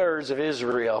 2/3 of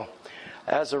Israel.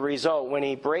 As a result, when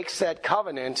he breaks that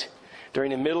covenant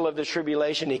during the middle of the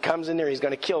tribulation, he comes in there, he's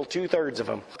going to kill 2/3 of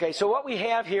them. Okay, so what we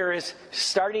have here is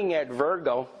starting at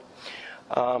Virgo.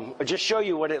 I'll just show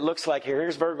you what it looks like here.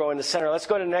 Here's Virgo in the center. Let's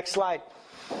go to the next slide.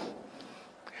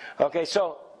 Okay,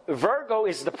 so Virgo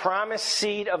is the promised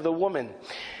seed of the woman.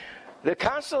 The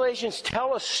constellations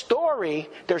tell a story.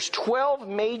 There's 12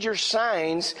 major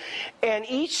signs, and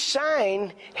each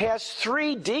sign has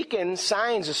 3 deacon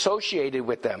signs associated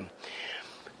with them.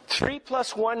 3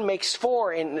 + 1 makes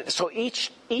 4, and so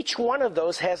each one of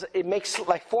those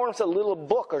forms a little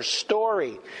book or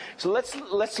story. So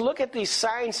let's look at these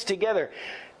signs together.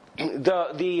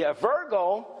 The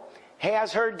Virgo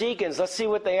has her deacons. Let's see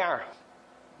what they are.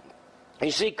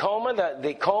 You see Coma,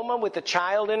 the Coma with the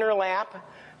child in her lap.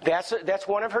 That's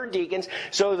one of her deacons.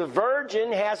 So the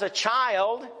Virgin has a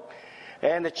child,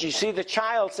 and that you see the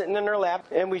child sitting in her lap.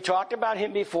 And we talked about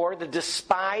him before, the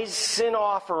despised sin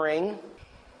offering.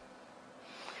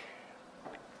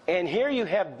 And here you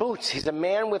have Boots. He's a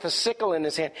man with a sickle in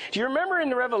his hand. Do you remember in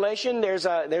the Revelation there's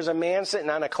a man sitting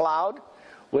on a cloud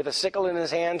with a sickle in his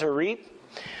hand to reap?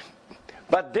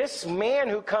 But this man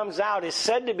who comes out is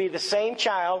said to be the same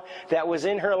child that was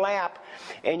in her lap.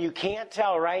 And you can't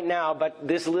tell right now, but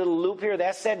this little loop here,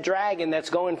 that's that dragon that's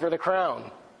going for the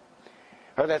crown.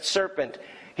 Or that serpent.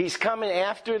 He's coming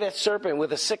after that serpent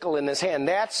with a sickle in his hand.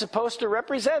 That's supposed to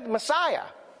represent Messiah,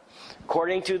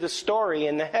 according to the story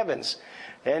in the heavens.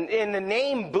 And in the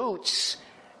name Boots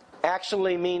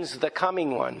actually means the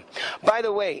coming one. By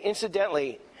the way,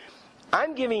 incidentally,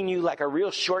 I'm giving you like a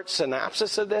real short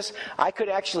synopsis of this. I could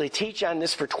actually teach on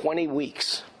this for 20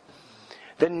 weeks.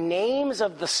 The names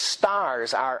of the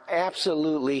stars are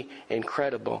absolutely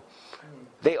incredible.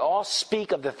 They all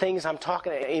speak of the things I'm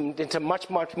talking into much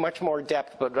more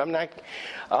depth, but I'm not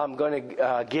going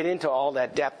to get into all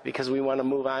that depth because we want to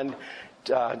move on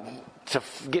to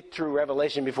get through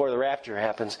Revelation before the rapture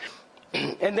happens.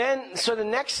 And then, so the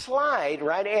next slide,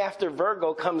 right after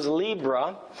Virgo, comes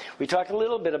Libra. We talked a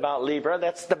little bit about Libra.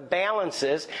 That's the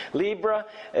balances. Libra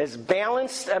is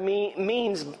balanced.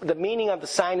 Means the meaning of the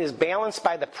sign is balanced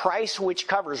by the price which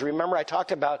covers. Remember, I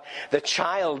talked about the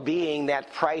child being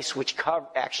that price which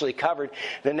actually covered.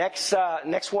 The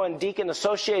next one, deacon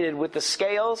associated with the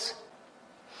scales,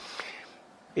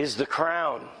 is the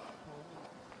crown.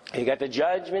 You got the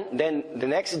judgment, then the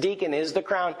next deacon is the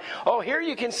crown. Oh, here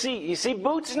you see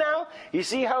boots now? You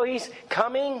see how he's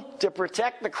coming to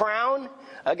protect the crown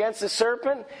against the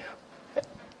serpent?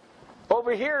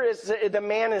 Over here is the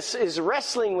man is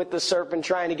wrestling with the serpent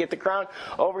trying to get the crown.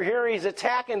 Over here he's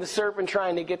attacking the serpent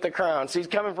trying to get the crown. So he's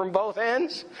coming from both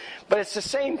ends. But it's the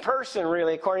same person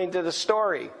really, according to the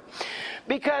story.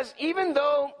 Because even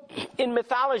though in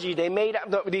mythology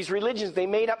these religions, they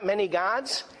made up many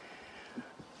gods,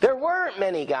 there weren't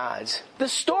many gods. The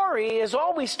story is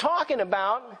always talking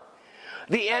about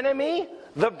the enemy,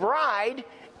 the bride,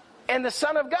 and the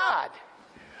Son of God.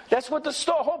 That's what the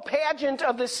whole pageant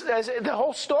of this, the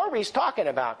whole story is talking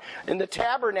about. In the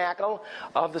tabernacle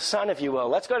of the Son, if you will.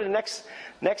 Let's go to the next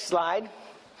slide.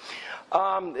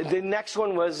 The next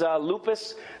one was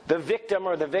Lupus, the victim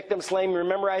or the victim slain.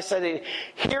 Remember I said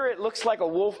here it looks like a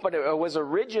wolf, but it was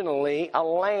originally a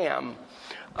lamb.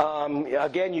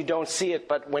 Again, you don't see it,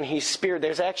 but when he's speared,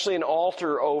 there's actually an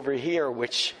altar over here,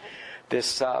 which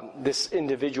this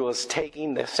individual is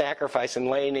taking the sacrifice and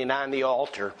laying it on the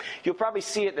altar. You'll probably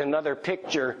see it in another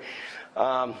picture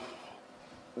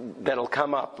that'll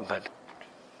come up. But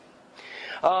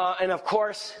and of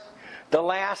course, the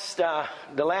last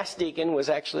deacon was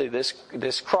actually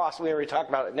this cross. We already talked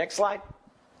about it. Next slide.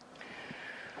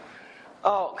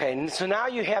 Oh, okay, so now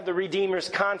you have the Redeemer's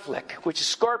conflict, which is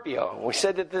Scorpio. We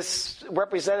said that this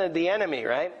represented the enemy,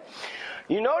 right?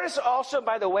 You notice also,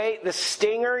 by the way, the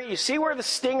stinger. You see where the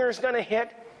stinger is going to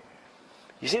hit?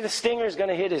 You see the stinger is going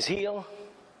to hit his heel?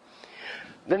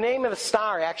 The name of the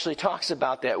star actually talks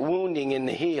about that wounding in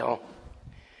the heel.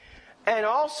 And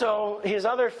also, his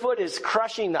other foot is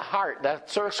crushing the heart. The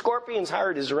scorpion's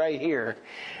heart is right here.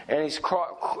 And he's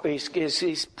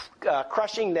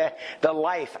crushing the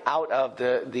life out of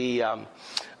the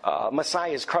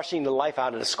Messiah is crushing the life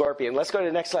out of the scorpion. Let's go to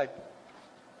the next slide.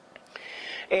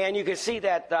 And you can see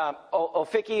that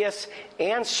Ophiuchus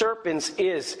and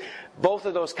Serpens both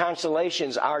of those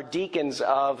constellations are deacons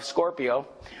of Scorpio,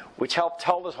 which help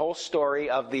tell the whole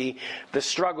story of the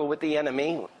struggle with the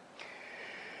enemy.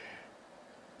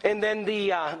 And then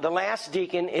the last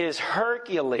deacon is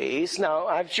Hercules. Now,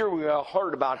 I'm sure we all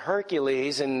heard about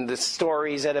Hercules and the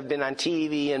stories that have been on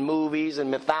TV and movies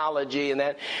and mythology and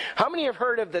that. How many have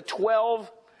heard of the 12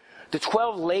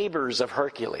 labors of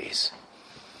Hercules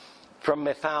from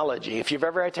mythology? If you've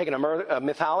ever taken a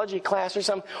mythology class or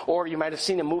something, or you might have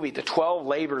seen a movie, the 12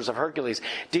 labors of Hercules.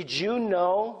 Did you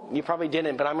know? You probably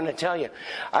didn't, but I'm going to tell you.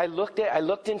 I looked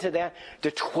into that.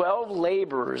 The 12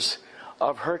 labors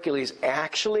of Hercules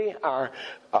actually are,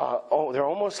 they're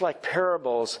almost like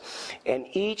parables, and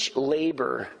each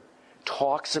labor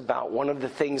talks about one of the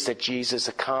things that Jesus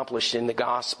accomplished in the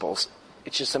Gospels.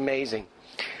 It's just amazing.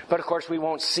 But of course we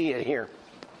won't see it here.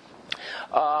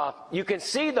 You can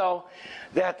see though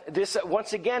that this,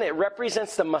 once again, it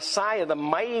represents the Messiah, the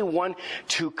mighty one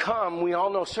to come. We all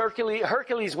know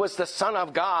Hercules was the son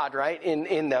of God, right,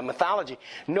 in the mythology.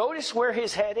 Notice where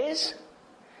his head is?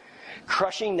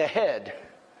 Crushing the head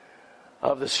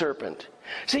of the serpent.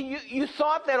 See, you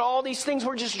thought that all these things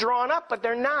were just drawn up, but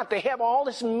they're not. They have all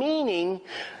this meaning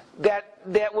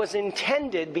that was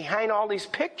intended behind all these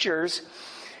pictures.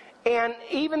 And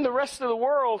even the rest of the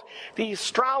world, the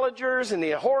astrologers and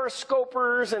the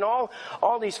horoscopers and all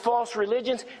these false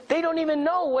religions, they don't even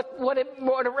know what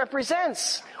it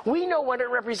represents. We know what it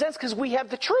represents because we have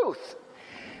the truth.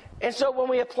 And so when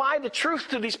we apply the truth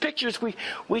to these pictures,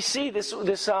 we see this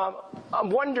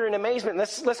wonder and amazement.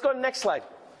 Let's go to the next slide.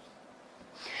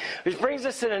 Which brings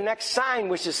us to the next sign,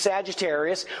 which is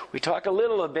Sagittarius. We talked a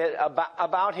little bit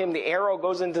about him. The arrow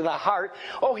goes into the heart.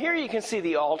 Oh, here you can see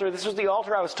the altar. This was the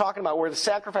altar I was talking about where the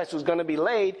sacrifice was going to be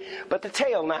laid, but the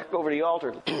tail knocked over the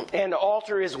altar. And the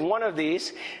altar is one of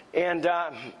these. And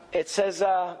it says,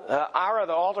 Ara,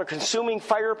 the altar, consuming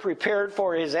fire prepared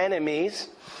for his enemies.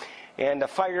 And the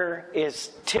fire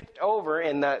is tipped over,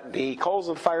 and the coals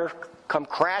of the fire come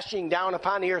crashing down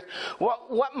upon the earth.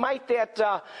 What might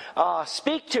that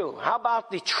speak to? How about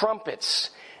the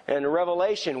trumpets and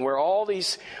Revelation, where all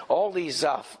these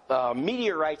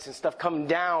meteorites and stuff come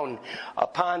down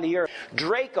upon the earth?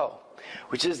 Draco.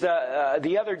 which is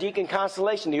the other deacon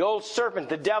constellation, the old serpent,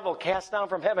 the devil cast down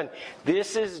from heaven.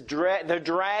 This is the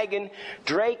dragon,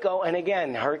 Draco, and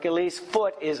again, Hercules'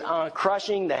 foot is on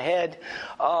crushing the head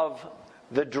of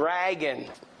the dragon.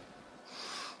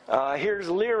 Here's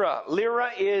Lyra.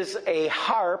 Lyra is a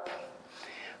harp.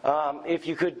 If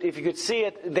you could see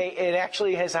it, it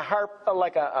actually has a harp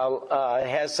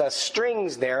has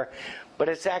strings there, but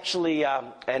it's actually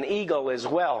an eagle as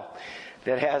well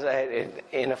that has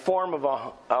in a form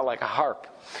of like a harp.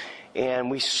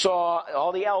 And we saw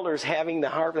all the elders having the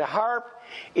harp. The harp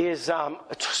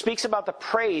speaks about the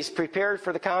praise prepared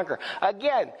for the conqueror.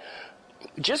 Again,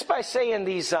 just by saying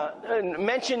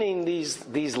mentioning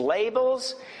these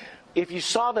labels, if you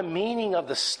saw the meaning of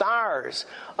the stars,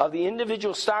 of the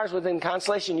individual stars within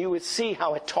constellation, you would see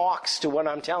how it talks to what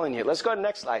I'm telling you. Let's go to the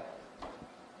next slide.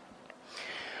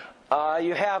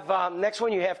 You have next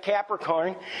one. You have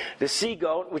Capricorn, the sea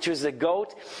goat, which was the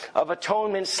goat of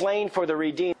atonement slain for the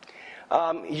redeemed.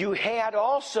 You had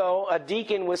also a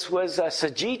deacon, which was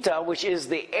Sagitta, which is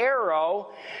the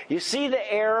arrow. You see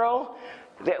the arrow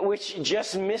which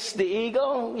just missed the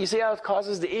eagle? You see how it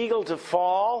causes the eagle to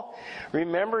fall?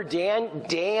 Remember,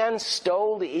 Dan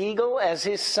stole the eagle as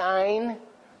his sign.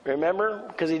 Remember?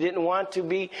 Because he didn't want to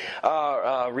be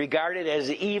regarded as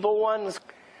the evil one.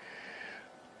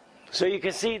 So you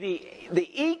can see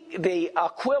the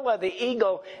Aquila, the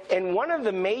eagle, and one of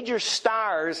the major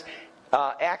stars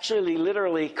actually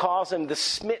literally calls him the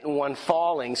smitten one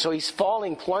falling. So he's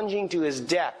falling, plunging to his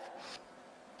death.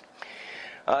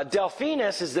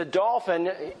 Delphinus is the dolphin.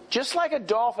 Just like a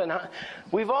dolphin,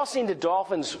 we've all seen the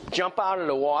dolphins jump out of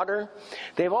the water.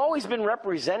 They've always been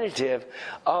representative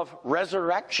of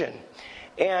resurrection.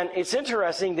 And it's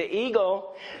interesting, the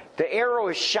eagle, the arrow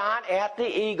is shot at the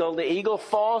eagle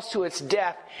falls to its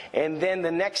death, and then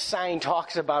the next sign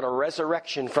talks about a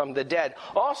resurrection from the dead.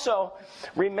 Also,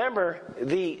 remember,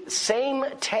 the same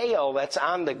tail that's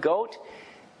on the goat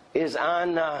is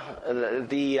on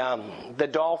the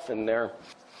dolphin there.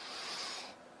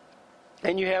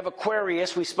 And you have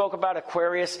Aquarius. We spoke about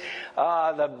Aquarius,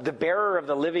 the bearer of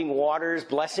the living waters,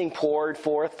 blessing poured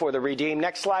forth for the redeemed.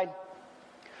 Next slide.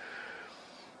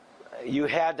 You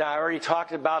had I already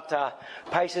talked about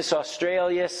Pisces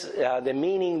Australis. The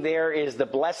meaning there is the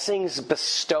blessings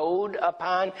bestowed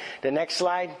upon. The next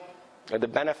slide, or the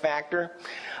benefactor.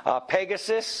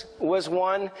 Pegasus was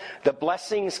one. The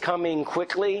blessings coming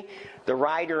quickly. The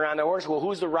rider on the horse. Well,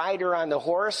 who's the rider on the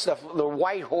horse? The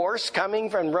white horse coming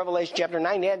from Revelation chapter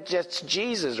 9. That's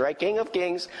Jesus, right? King of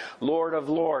kings, Lord of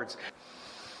lords.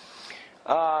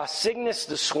 Cygnus,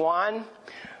 the swan.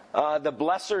 The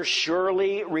blesser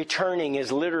surely returning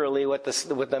is literally what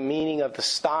the meaning of the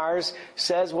stars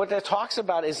says. What that talks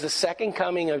about is the second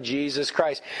coming of Jesus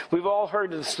Christ. We've all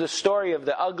heard the story of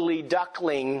the ugly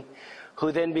duckling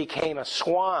who then became a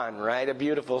swan, right? A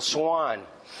beautiful swan.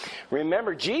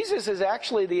 Remember, Jesus is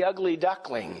actually the ugly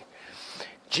duckling.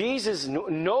 Jesus,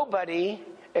 nobody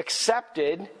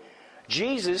accepted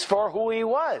Jesus for who he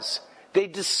was. They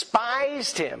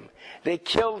despised him. They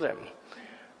killed him.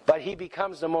 But he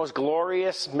becomes the most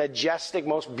glorious, majestic,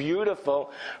 most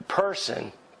beautiful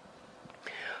person.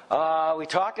 We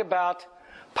talked about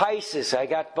Pisces. I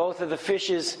got both of the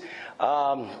fishes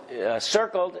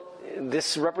circled.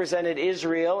 This represented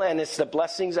Israel, and it's the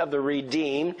blessings of the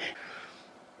redeemed.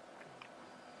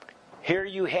 Here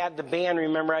you had the band.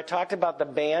 Remember, I talked about the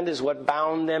band is what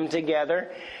bound them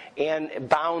together and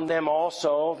bound them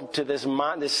also to this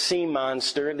sea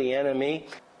monster, the enemy.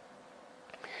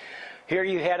 Here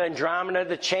you had Andromeda,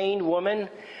 the chained woman,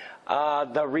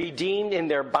 the redeemed in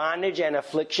their bondage and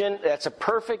affliction. That's a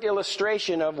perfect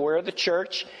illustration of where the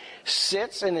church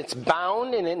sits, and it's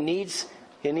bound, and it needs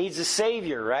a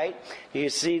savior, right? You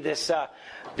see this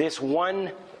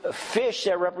one fish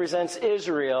that represents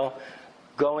Israel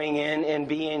going in and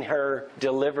being her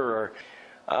deliverer.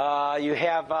 You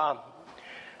have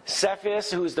Cephas,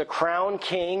 who's the crowned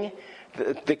king.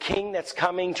 The king that's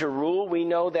coming to rule. We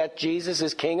know that Jesus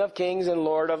is King of kings and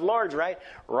Lord of lords, right?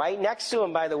 Right next to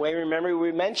him, by the way, remember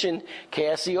we mentioned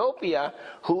Cassiopeia,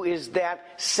 who is that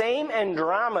same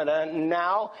Andromeda,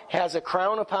 now has a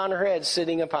crown upon her head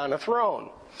sitting upon a throne.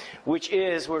 Which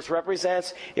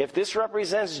represents, if this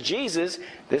represents Jesus,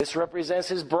 this represents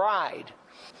his bride.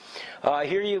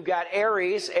 Here you've got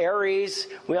Aries. Aries,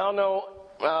 we all know,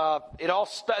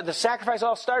 the sacrifice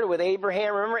all started with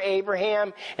Abraham. Remember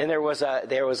Abraham? And there was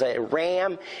a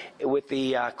ram with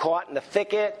the caught in the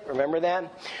thicket. Remember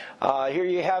that? Here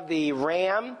you have the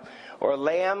ram or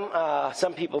lamb.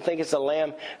 Some people think it's a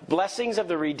lamb. Blessings of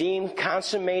the redeemed,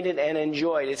 consummated and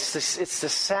enjoyed. It's the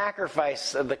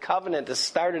sacrifice of the covenant that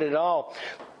started it all.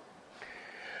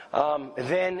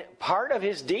 Then part of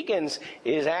his deacons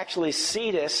is actually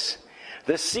Cetus,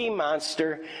 the sea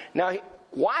monster. Now,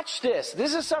 watch this.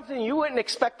 This is something you wouldn't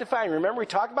expect to find. Remember, we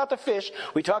talked about the fish.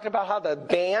 We talked about how the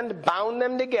band bound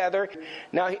them together.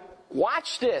 Now,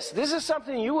 watch this. This is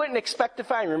something you wouldn't expect to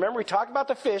find. Remember, we talked about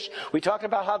the fish. We talked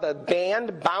about how the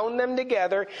band bound them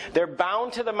together. They're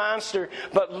bound to the monster.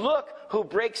 But look who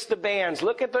breaks the bands.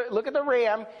 Look at the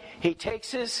ram. He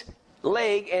takes his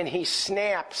leg and he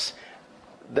snaps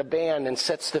the band and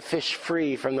sets the fish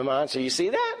free from the monster. You see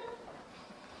that?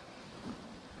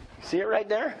 See it right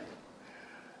there?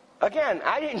 Again,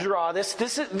 I didn't draw this.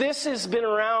 This has been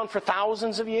around for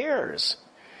thousands of years.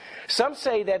 Some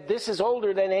say that this is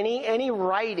older than any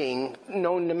writing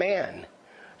known to man.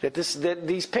 That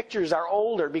these pictures are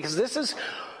older because this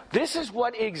is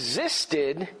what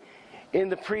existed in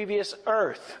the previous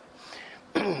earth.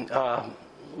 And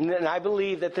I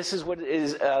believe that this is what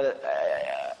is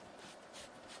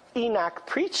Enoch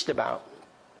preached about.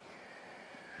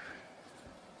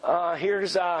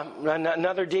 Here's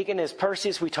another deacon is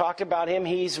Perseus. We talked about him.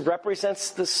 He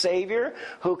represents the Savior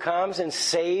who comes and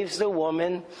saves the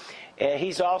woman. And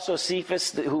he's also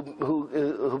Cephas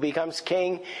who becomes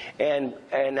king, and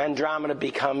Andromeda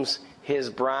becomes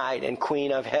his bride and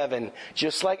queen of heaven.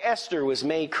 Just like Esther was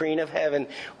made queen of heaven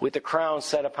with the crown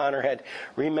set upon her head.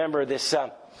 Remember, this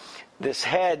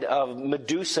head of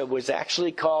Medusa was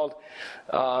actually called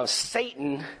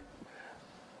Satan,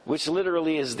 which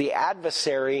literally is the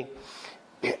adversary,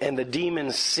 and the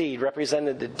demon's seed,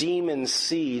 represented the demon's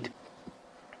seed.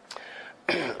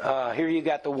 Here you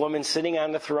got the woman sitting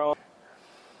on the throne.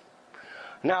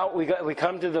 Now we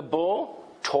come to the bull,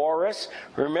 Taurus.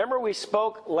 Remember we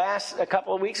spoke a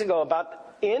couple of weeks ago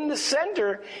about in the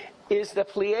center is the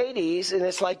Pleiades, and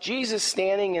it's like Jesus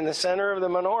standing in the center of the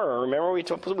menorah. Remember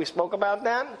we spoke about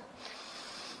that?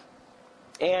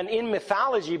 And in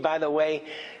mythology, by the way,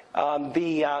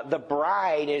 the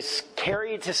bride is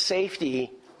carried to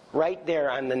safety right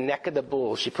there on the neck of the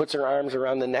bull. She puts her arms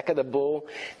around the neck of the bull,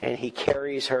 and he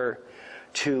carries her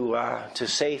to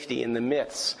safety in the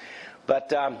myths. But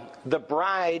the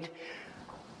bride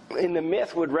in the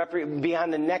myth would be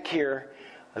on the neck here.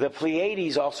 The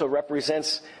Pleiades also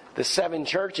represents the seven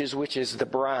churches, which is the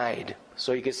bride.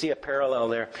 So you can see a parallel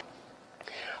there.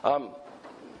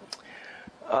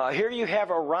 Here you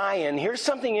have Orion. Here's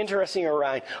something interesting,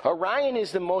 Orion. Orion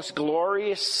is the most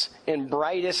glorious and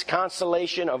brightest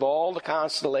constellation of all the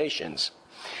constellations.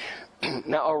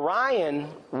 Now, Orion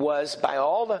was, by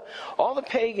all the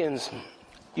pagans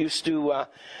used to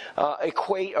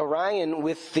equate Orion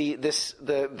with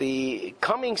the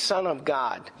coming Son of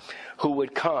God who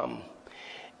would come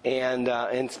and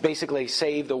basically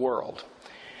save the world.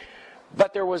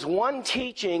 But there was one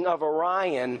teaching of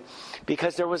Orion,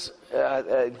 because there was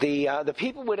the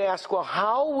people would ask, well,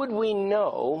 how would we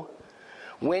know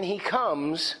when he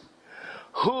comes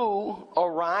who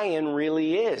Orion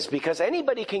really is? Because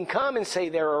anybody can come and say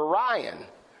they're Orion,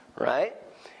 right?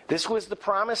 This was the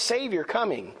promised Savior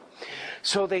coming.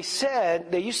 So they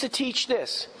used to teach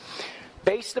this,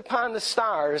 based upon the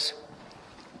stars.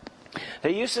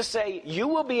 They used to say, you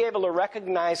will be able to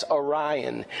recognize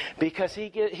Orion because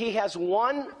he has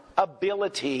one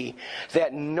ability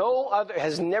that no other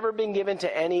has never been given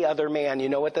to any other man. You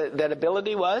know what that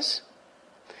ability was?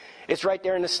 It's right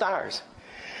there in the stars.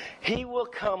 He will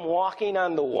come walking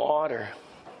on the water.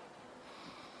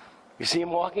 You see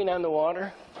him walking on the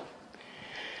water?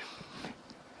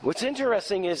 What's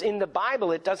interesting is in the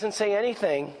Bible it doesn't say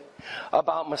anything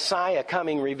about Messiah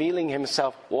coming, revealing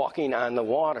himself, walking on the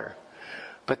water.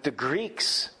 But the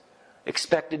Greeks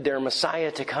expected their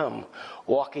Messiah to come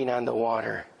walking on the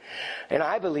water. And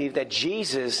I believe that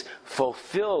Jesus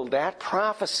fulfilled that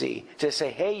prophecy to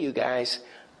say, hey, you guys,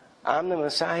 I'm the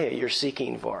Messiah you're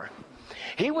seeking for.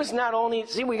 He was not only,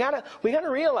 we gotta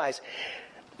realize,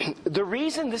 the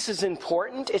reason this is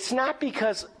important, it's not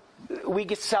because we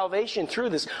get salvation through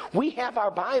this. We have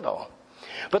our Bible.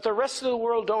 But the rest of the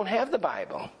world don't have the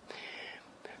Bible.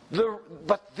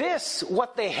 But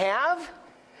what they have,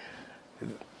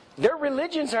 their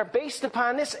religions are based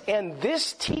upon this, and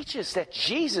this teaches that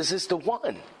Jesus is the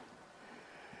one.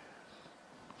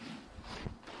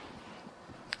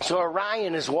 So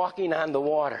Orion is walking on the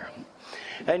water.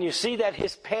 And you see that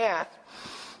his path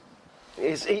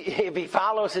is, if he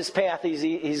follows his path,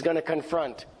 he's going to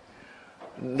confront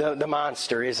the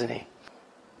monster, isn't he?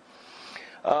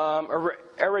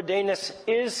 Eridanus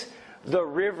is the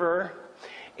river,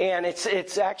 and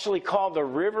it's actually called the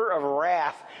river of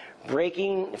wrath,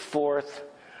 breaking forth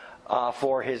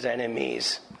for his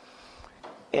enemies.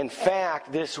 In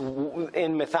fact,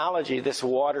 in mythology, this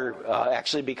water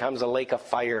actually becomes a lake of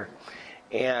fire,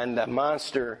 and a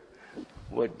monster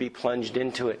would be plunged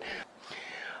into it.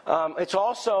 It's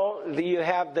also, you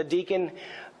have the deacon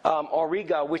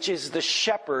auriga, which is the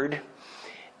shepherd,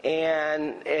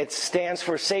 and it stands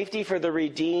for safety for the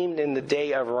redeemed in the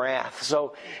day of wrath.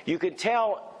 So you can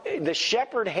tell the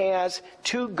shepherd has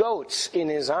 2 goats in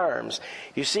his arms.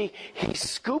 You see, he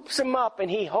scoops them up and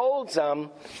he holds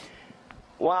them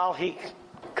while he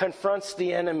confronts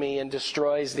the enemy and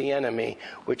destroys the enemy,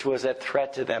 which was a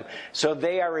threat to them. So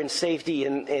they are in safety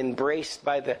and embraced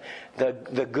by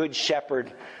the good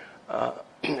shepherd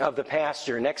of the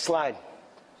pasture. Next slide.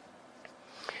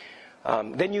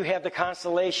 Then you have the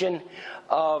constellation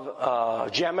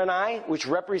of Gemini, which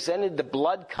represented the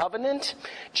blood covenant.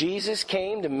 Jesus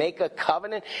came to make a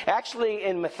covenant. Actually,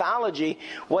 in mythology,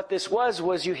 what this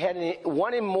was you had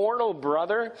one immortal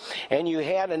brother and you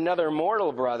had another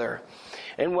mortal brother.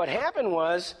 And what happened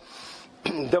was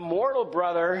the mortal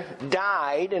brother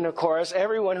died, and of course,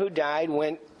 everyone who died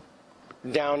went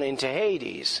down into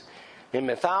Hades in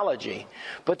mythology.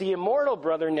 But the immortal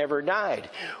brother never died.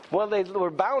 Well, they were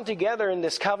bound together in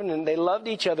this covenant. They loved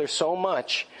each other so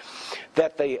much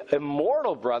that the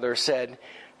immortal brother said,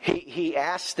 he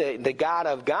asked the God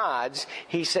of gods,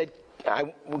 he said,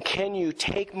 can you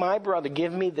take my brother,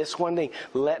 give me this one thing,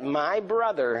 let my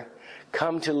brother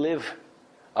come to live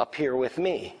up here with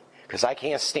me, because I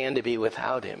can't stand to be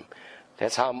without him.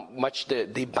 That's how much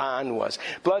the bond was.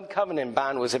 Blood covenant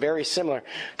bond was very similar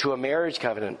to a marriage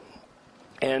covenant.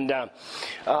 And,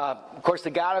 of course,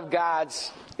 the God of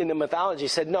gods in the mythology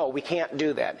said, no, we can't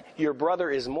do that. Your brother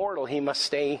is mortal. He must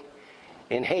stay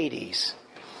in Hades.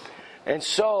 And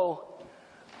so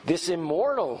this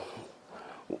immortal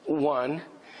one,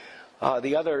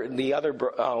 the other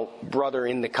brother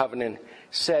in the covenant,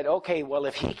 said, okay, well,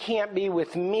 if he can't be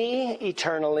with me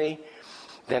eternally,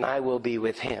 then I will be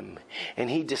with him. And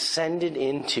he descended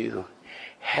into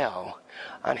hell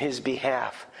on his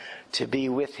behalf to be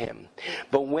with him.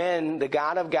 But when the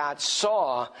God of God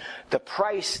saw the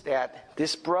price that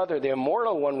this brother, the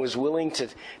immortal one, was willing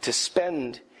to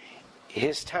spend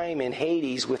his time in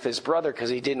Hades with his brother because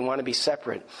he didn't want to be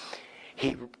separate,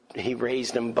 he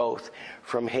raised them both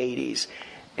from Hades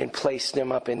and placed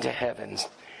them up into heavens.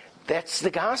 That's the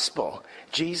gospel.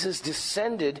 Jesus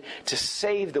descended to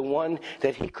save the one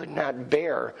that he could not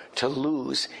bear to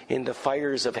lose in the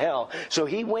fires of hell. So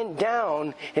he went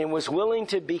down and was willing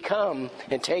to become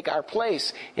and take our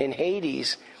place in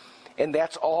Hades. And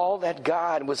that's all that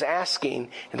God was asking.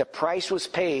 And the price was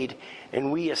paid,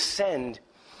 and we ascend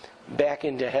back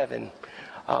into heaven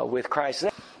with Christ.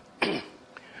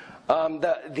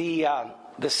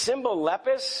 The symbol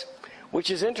lepus, which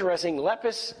is interesting.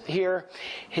 Lepus here,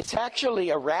 it's actually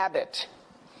a rabbit.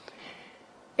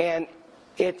 And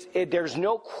there's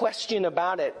no question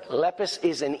about it. Lepus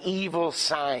is an evil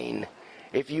sign.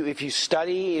 If you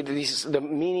study the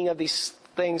meaning of these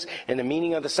things and the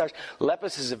meaning of the stars,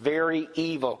 lepus is very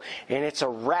evil. And it's a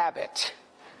rabbit.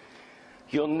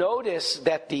 You'll notice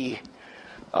that the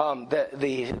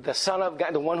Son of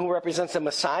God, the one who represents the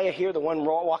Messiah here, the one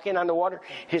walking on the water,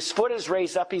 his foot is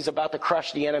raised up. He's about to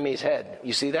crush the enemy's head.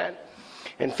 You see that?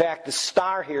 In fact, the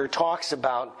star here talks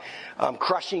about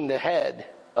crushing the head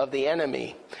of the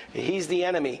enemy. He's the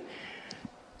enemy.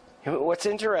 What's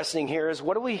interesting here is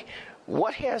we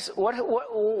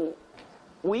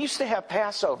used to have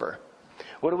Passover.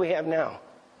 What do we have now?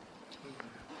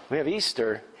 We have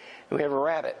Easter, and we have a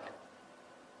rabbit.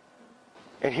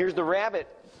 And here's the rabbit.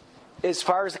 As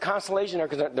far as the constellation are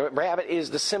concerned, the rabbit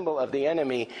is the symbol of the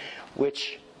enemy,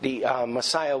 which the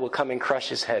Messiah will come and crush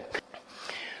his head.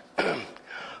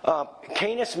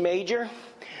 Canis Major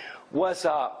was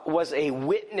a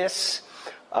witness.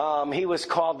 He was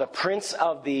called the Prince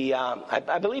of the.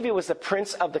 I believe he was the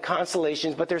Prince of the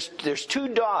Constellations. But there's 2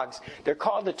 dogs. They're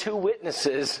called the 2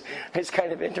 witnesses. It's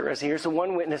kind of interesting. Here's the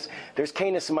one witness. There's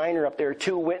Canis Minor up there.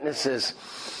 2 witnesses,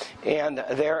 and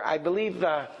I believe.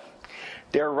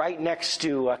 They're right next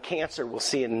to Cancer. We'll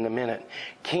see it in a minute.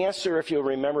 Cancer, if you'll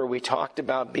remember, we talked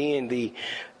about being the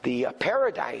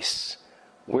paradise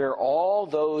where all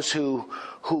those who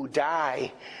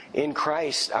die in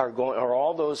Christ are going, or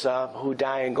all those who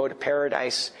die and go to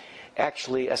paradise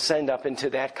actually ascend up into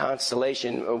that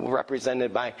constellation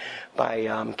represented by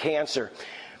Cancer.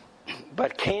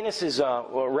 But Canis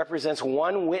represents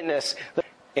one witness.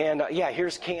 And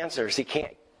here's Cancer. See,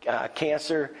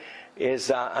 Cancer is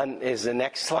the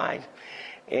next slide.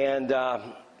 And it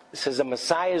says the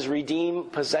Messiah's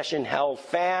redeemed possession held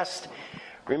fast.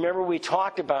 Remember we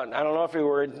talked about, I don't know if we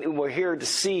were here to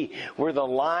see where the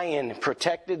lion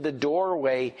protected the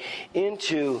doorway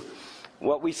into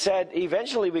what we said,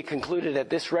 eventually we concluded that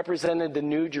this represented the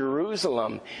New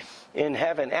Jerusalem in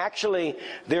heaven. Actually,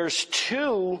 there's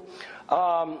two,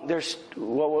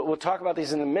 we'll talk about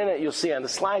these in a minute, you'll see on the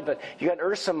slide, but you got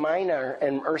Ursa Minor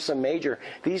and Ursa Major.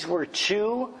 These were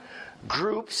two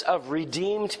groups of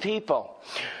redeemed people.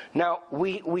 Now,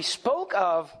 we spoke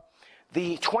of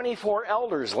the 24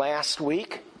 elders last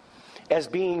week as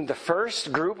being the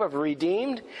first group of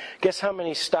redeemed. Guess how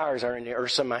many stars are in the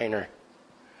Ursa Minor?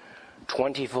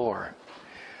 24.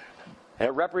 And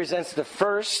it represents the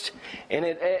first, and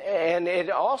it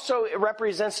also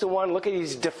represents the one. Look at,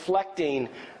 he's deflecting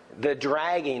the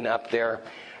dragging up there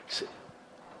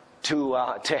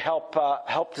to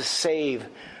help to save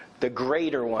the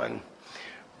greater one.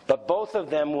 But both of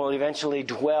them will eventually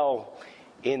dwell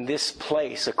in this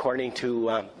place according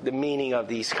to the meaning of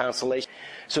these constellations.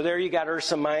 So there you got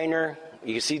Ursa Minor.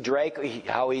 You can see Draco,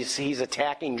 how he's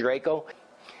attacking Draco.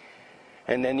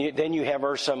 And then you have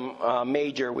Ursa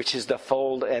Major, which is the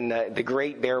fold, and the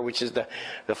Great Bear, which is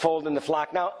the fold and the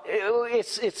flock. Now,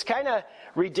 it's kind of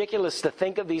ridiculous to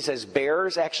think of these as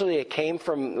bears. Actually, it came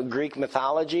from Greek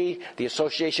mythology, the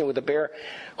association with the bear.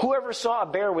 Whoever saw a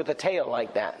bear with a tail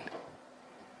like that?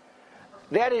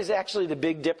 That is actually the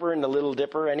Big Dipper and the Little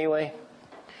Dipper anyway.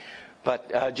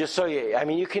 But just so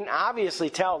you can obviously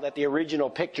tell that the original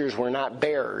pictures were not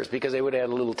bears, because they would have had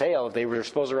a little tail if they were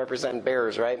supposed to represent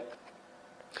bears, right?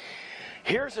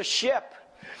 Here's a ship.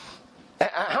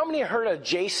 How many heard of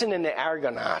Jason and the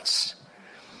Argonauts?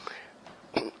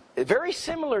 Very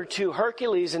similar to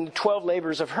Hercules and the 12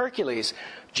 labors of Hercules.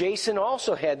 Jason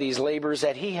also had these labors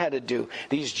that he had to do,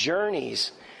 these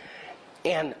journeys.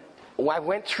 And I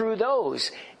went through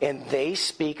those, and they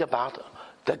speak about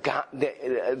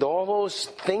all those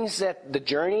things, that the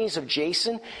journeys of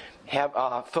Jason have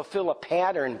fulfill a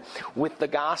pattern with the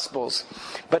Gospels.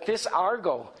 But this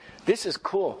Argo, this is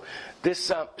cool.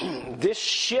 This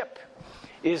ship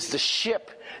is the ship.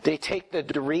 They take the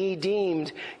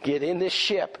redeemed, get in this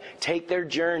ship, take their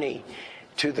journey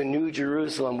to the New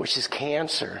Jerusalem, which is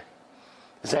Cancer.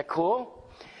 Is that cool?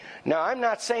 Now, I'm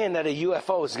not saying that a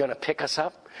UFO is going to pick us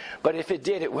up, but if it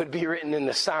did, it would be written in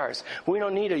the stars. We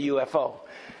don't need a UFO.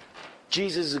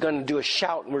 Jesus is going to do a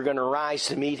shout, and we're going to rise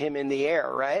to meet him in the air,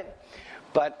 right?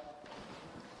 But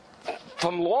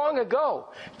from long ago,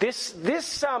 this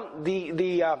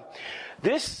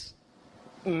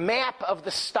map of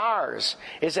the stars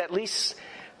is at least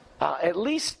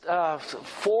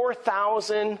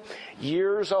 4,000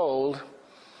 years old,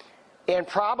 and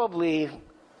probably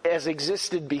has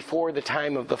existed before the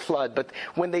time of the flood. But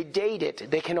when they date it,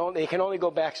 they can only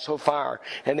go back so far,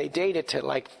 and they date it to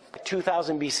like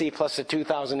 2000 BC plus the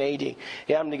 2000 AD. You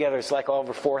add them together, it's like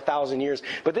over 4,000 years.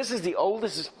 But this is the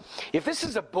oldest. If this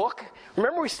is a book,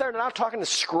 remember we started out talking the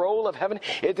scroll of heaven?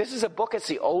 If this is a book, it's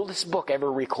the oldest book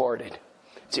ever recorded.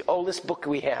 It's the oldest book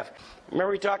we have.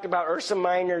 Remember we talked about Ursa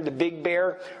Minor, the big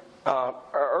bear,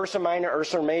 Ursa Minor,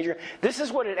 Ursa Major. This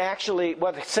is what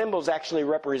the symbols actually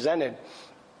represented.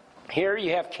 Here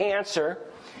you have Cancer.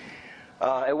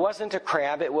 It wasn't a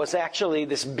crab. It was actually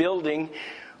this building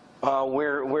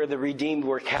where the redeemed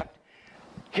were kept.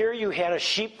 Here you had a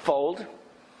sheepfold,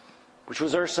 which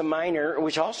was Ursa Minor,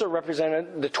 which also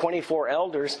represented the 24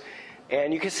 elders.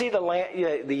 And you can see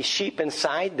the sheep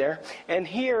inside there. And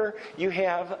here you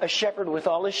have a shepherd with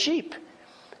all his sheep.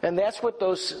 And that's what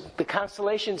those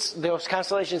constellations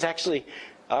actually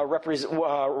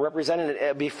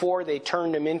represented before they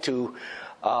turned them into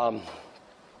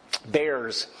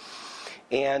bears.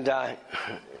 And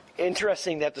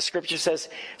interesting that the scripture says,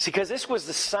 because this was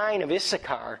the sign of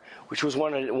Issachar, which was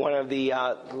one of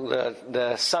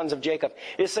the sons of Jacob.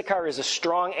 Issachar is a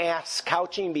strong ass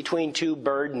couching between two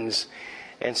burdens.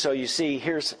 And so you see,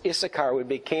 here's Issachar with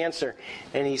big Cancer,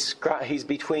 and he's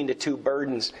between the two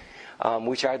burdens,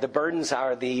 which are the burdens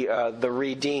are the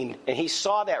redeemed. And he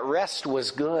saw that rest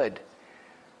was good.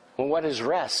 Well, what is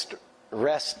rest?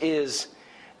 Rest is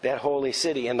that holy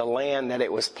city and the land that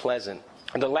it was pleasant.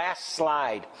 And the last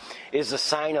slide is the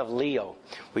sign of Leo.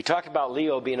 We talked about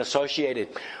Leo being associated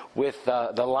with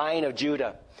the Lion of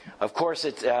Judah. Of course,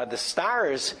 the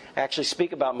stars actually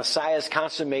speak about Messiah's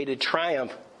consummated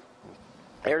triumph.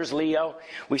 There's Leo.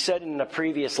 We said in a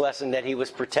previous lesson that he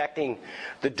was protecting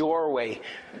the doorway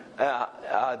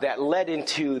that led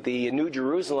into the New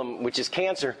Jerusalem, which is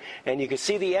Cancer. And you can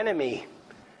see the enemy,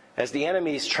 as the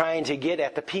enemy is trying to get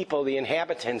at the people, the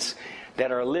inhabitants that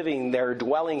are living there,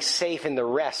 dwelling safe in the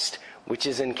rest, which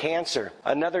is in Cancer.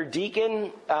 Another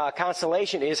deacon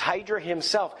constellation is Hydra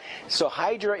himself. So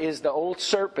Hydra is the old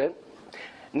serpent.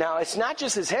 Now, it's not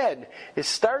just his head. It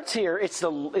starts here. It's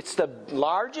the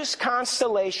largest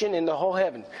constellation in the whole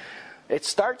heaven. It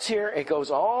starts here, it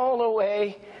goes all the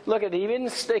way. Look, it even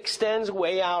extends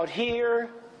way out here.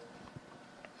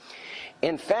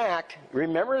 In fact,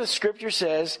 remember the scripture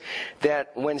says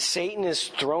that when Satan is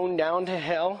thrown down to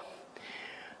hell,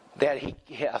 that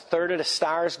a third of the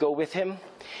stars go with him.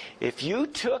 If you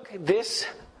took this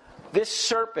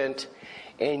serpent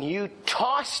and you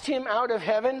tossed him out of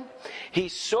heaven,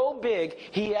 he's so big,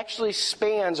 he actually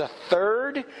spans a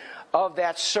third of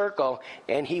that circle,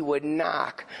 and he would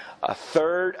knock a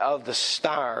third of the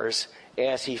stars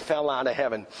as he fell out of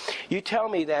heaven. You tell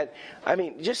me that,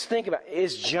 just think about it.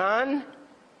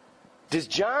 Does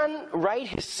John write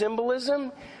his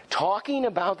symbolism talking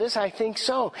about this? I think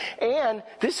so. And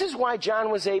this is why John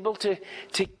was able to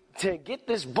get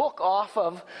this book off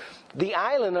of the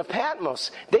island of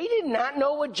Patmos. They did not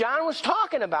know what John was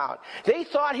talking about. They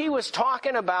thought he was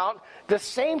talking about the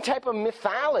same type of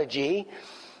mythology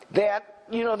that,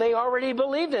 they already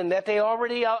believed in, that they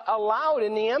already allowed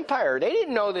in the empire. They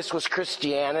didn't know this was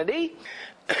Christianity.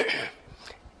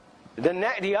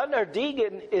 The other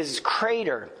deacon is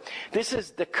crater. This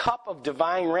is the cup of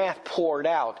divine wrath poured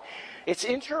out. It's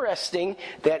interesting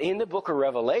that in the book of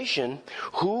Revelation,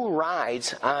 who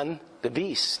rides on the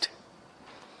beast?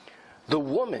 The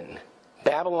woman,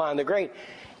 Babylon the Great.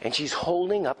 And she's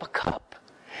holding up a cup.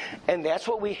 And that's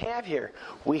what we have here.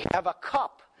 We have a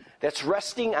cup that's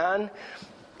resting on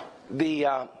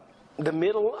the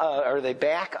middle or the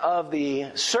back of the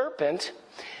serpent.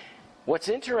 What's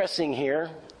interesting here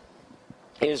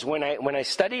is when I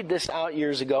studied this out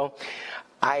years ago,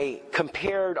 I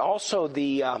compared also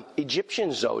the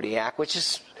Egyptian zodiac, which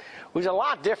was a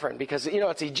lot different because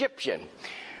it's Egyptian.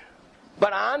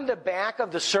 But on the back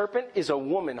of the serpent is a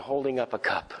woman holding up a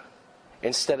cup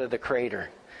instead of the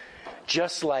crater,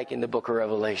 just like in the book of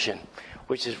Revelation,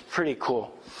 which is pretty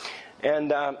cool.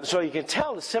 And so you can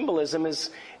tell the symbolism is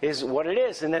what it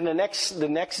is. And then the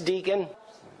next deacon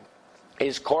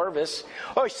is Corvus.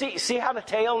 Oh, see how the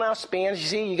tail now spans? You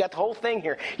see, you got the whole thing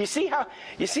here. You see how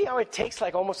it takes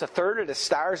like almost a third of the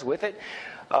stars with it?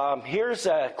 Here's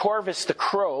Corvus the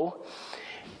crow,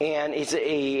 and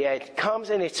it comes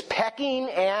and it's pecking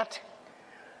at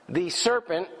the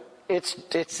serpent.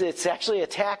 It's actually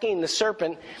attacking the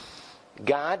serpent.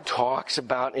 God talks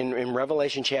about, in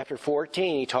Revelation chapter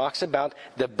 14, he talks about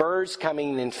the birds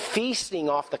coming and feasting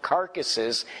off the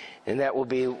carcasses, and that will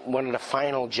be one of the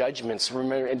final judgments.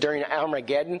 Remember, during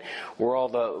Armageddon, where all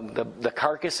the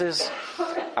carcasses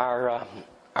are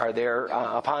there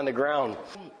upon the ground.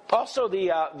 Also,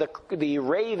 the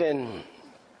raven,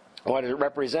 what it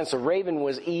represents, the raven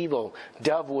was evil,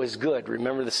 dove was good.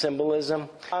 Remember the symbolism?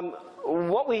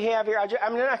 What we have here,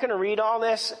 I'm not going to read all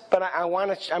this, but I'm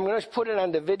going to put it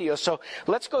on the video. So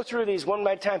let's go through these one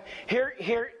by a time.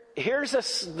 Here's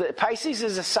the Pisces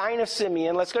is a sign of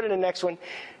Simeon. Let's go to the next one.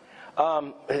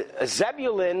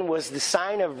 Zebulun was the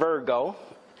sign of Virgo,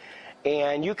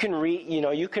 and you can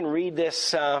read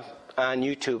this on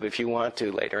YouTube if you want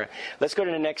to later. Let's go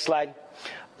to the next slide.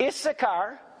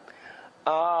 Issachar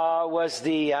was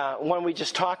the one we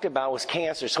just talked about, was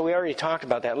Cancer. So we already talked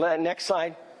about that. Next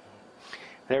slide.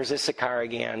 There's Issachar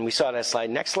again. We saw that slide.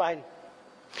 Next slide.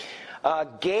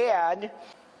 Gad,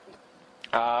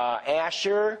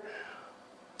 Asher.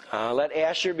 Let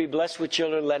Asher be blessed with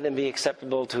children. Let him be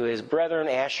acceptable to his brethren.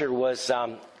 Asher was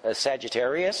a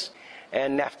Sagittarius.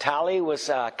 And Naphtali was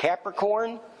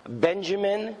Capricorn.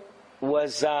 Benjamin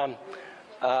was the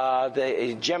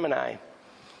Gemini.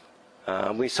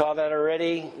 We saw that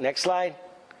already. Next slide.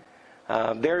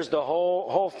 There's the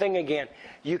whole thing again.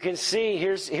 You can see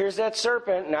here's that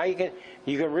serpent. Now you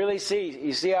can really see.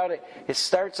 You see how it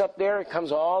starts up there. It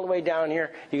comes all the way down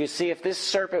here. You can see if this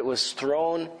serpent was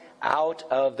thrown out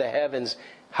of the heavens,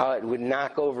 how it would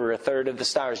knock over a third of the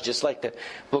stars, just like the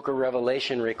book of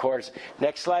Revelation records.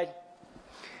 Next slide.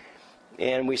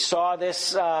 And we saw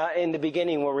this in the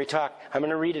beginning where we talked. I'm going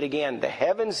to read it again. The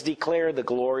heavens declare the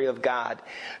glory of God.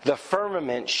 The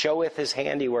firmament showeth his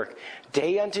handiwork.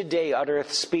 Day unto day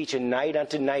uttereth speech, and night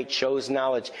unto night shows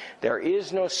knowledge. There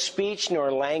is no speech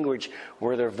nor language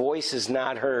where their voice is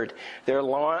not heard. Their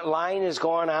line is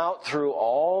gone out through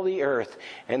all the earth,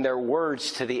 and their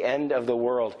words to the end of the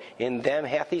world. In them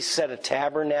hath he set a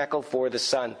tabernacle for the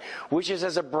sun, which is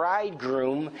as a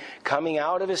bridegroom coming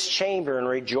out of his chamber, and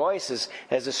rejoices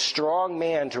as a strong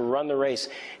man to run the race.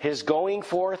 His going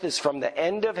forth is from the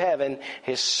end of heaven,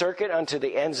 his circuit unto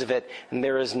the ends of it, and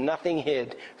there is nothing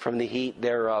hid from the heat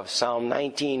thereof. Psalm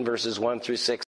 19, verses 1 through 6.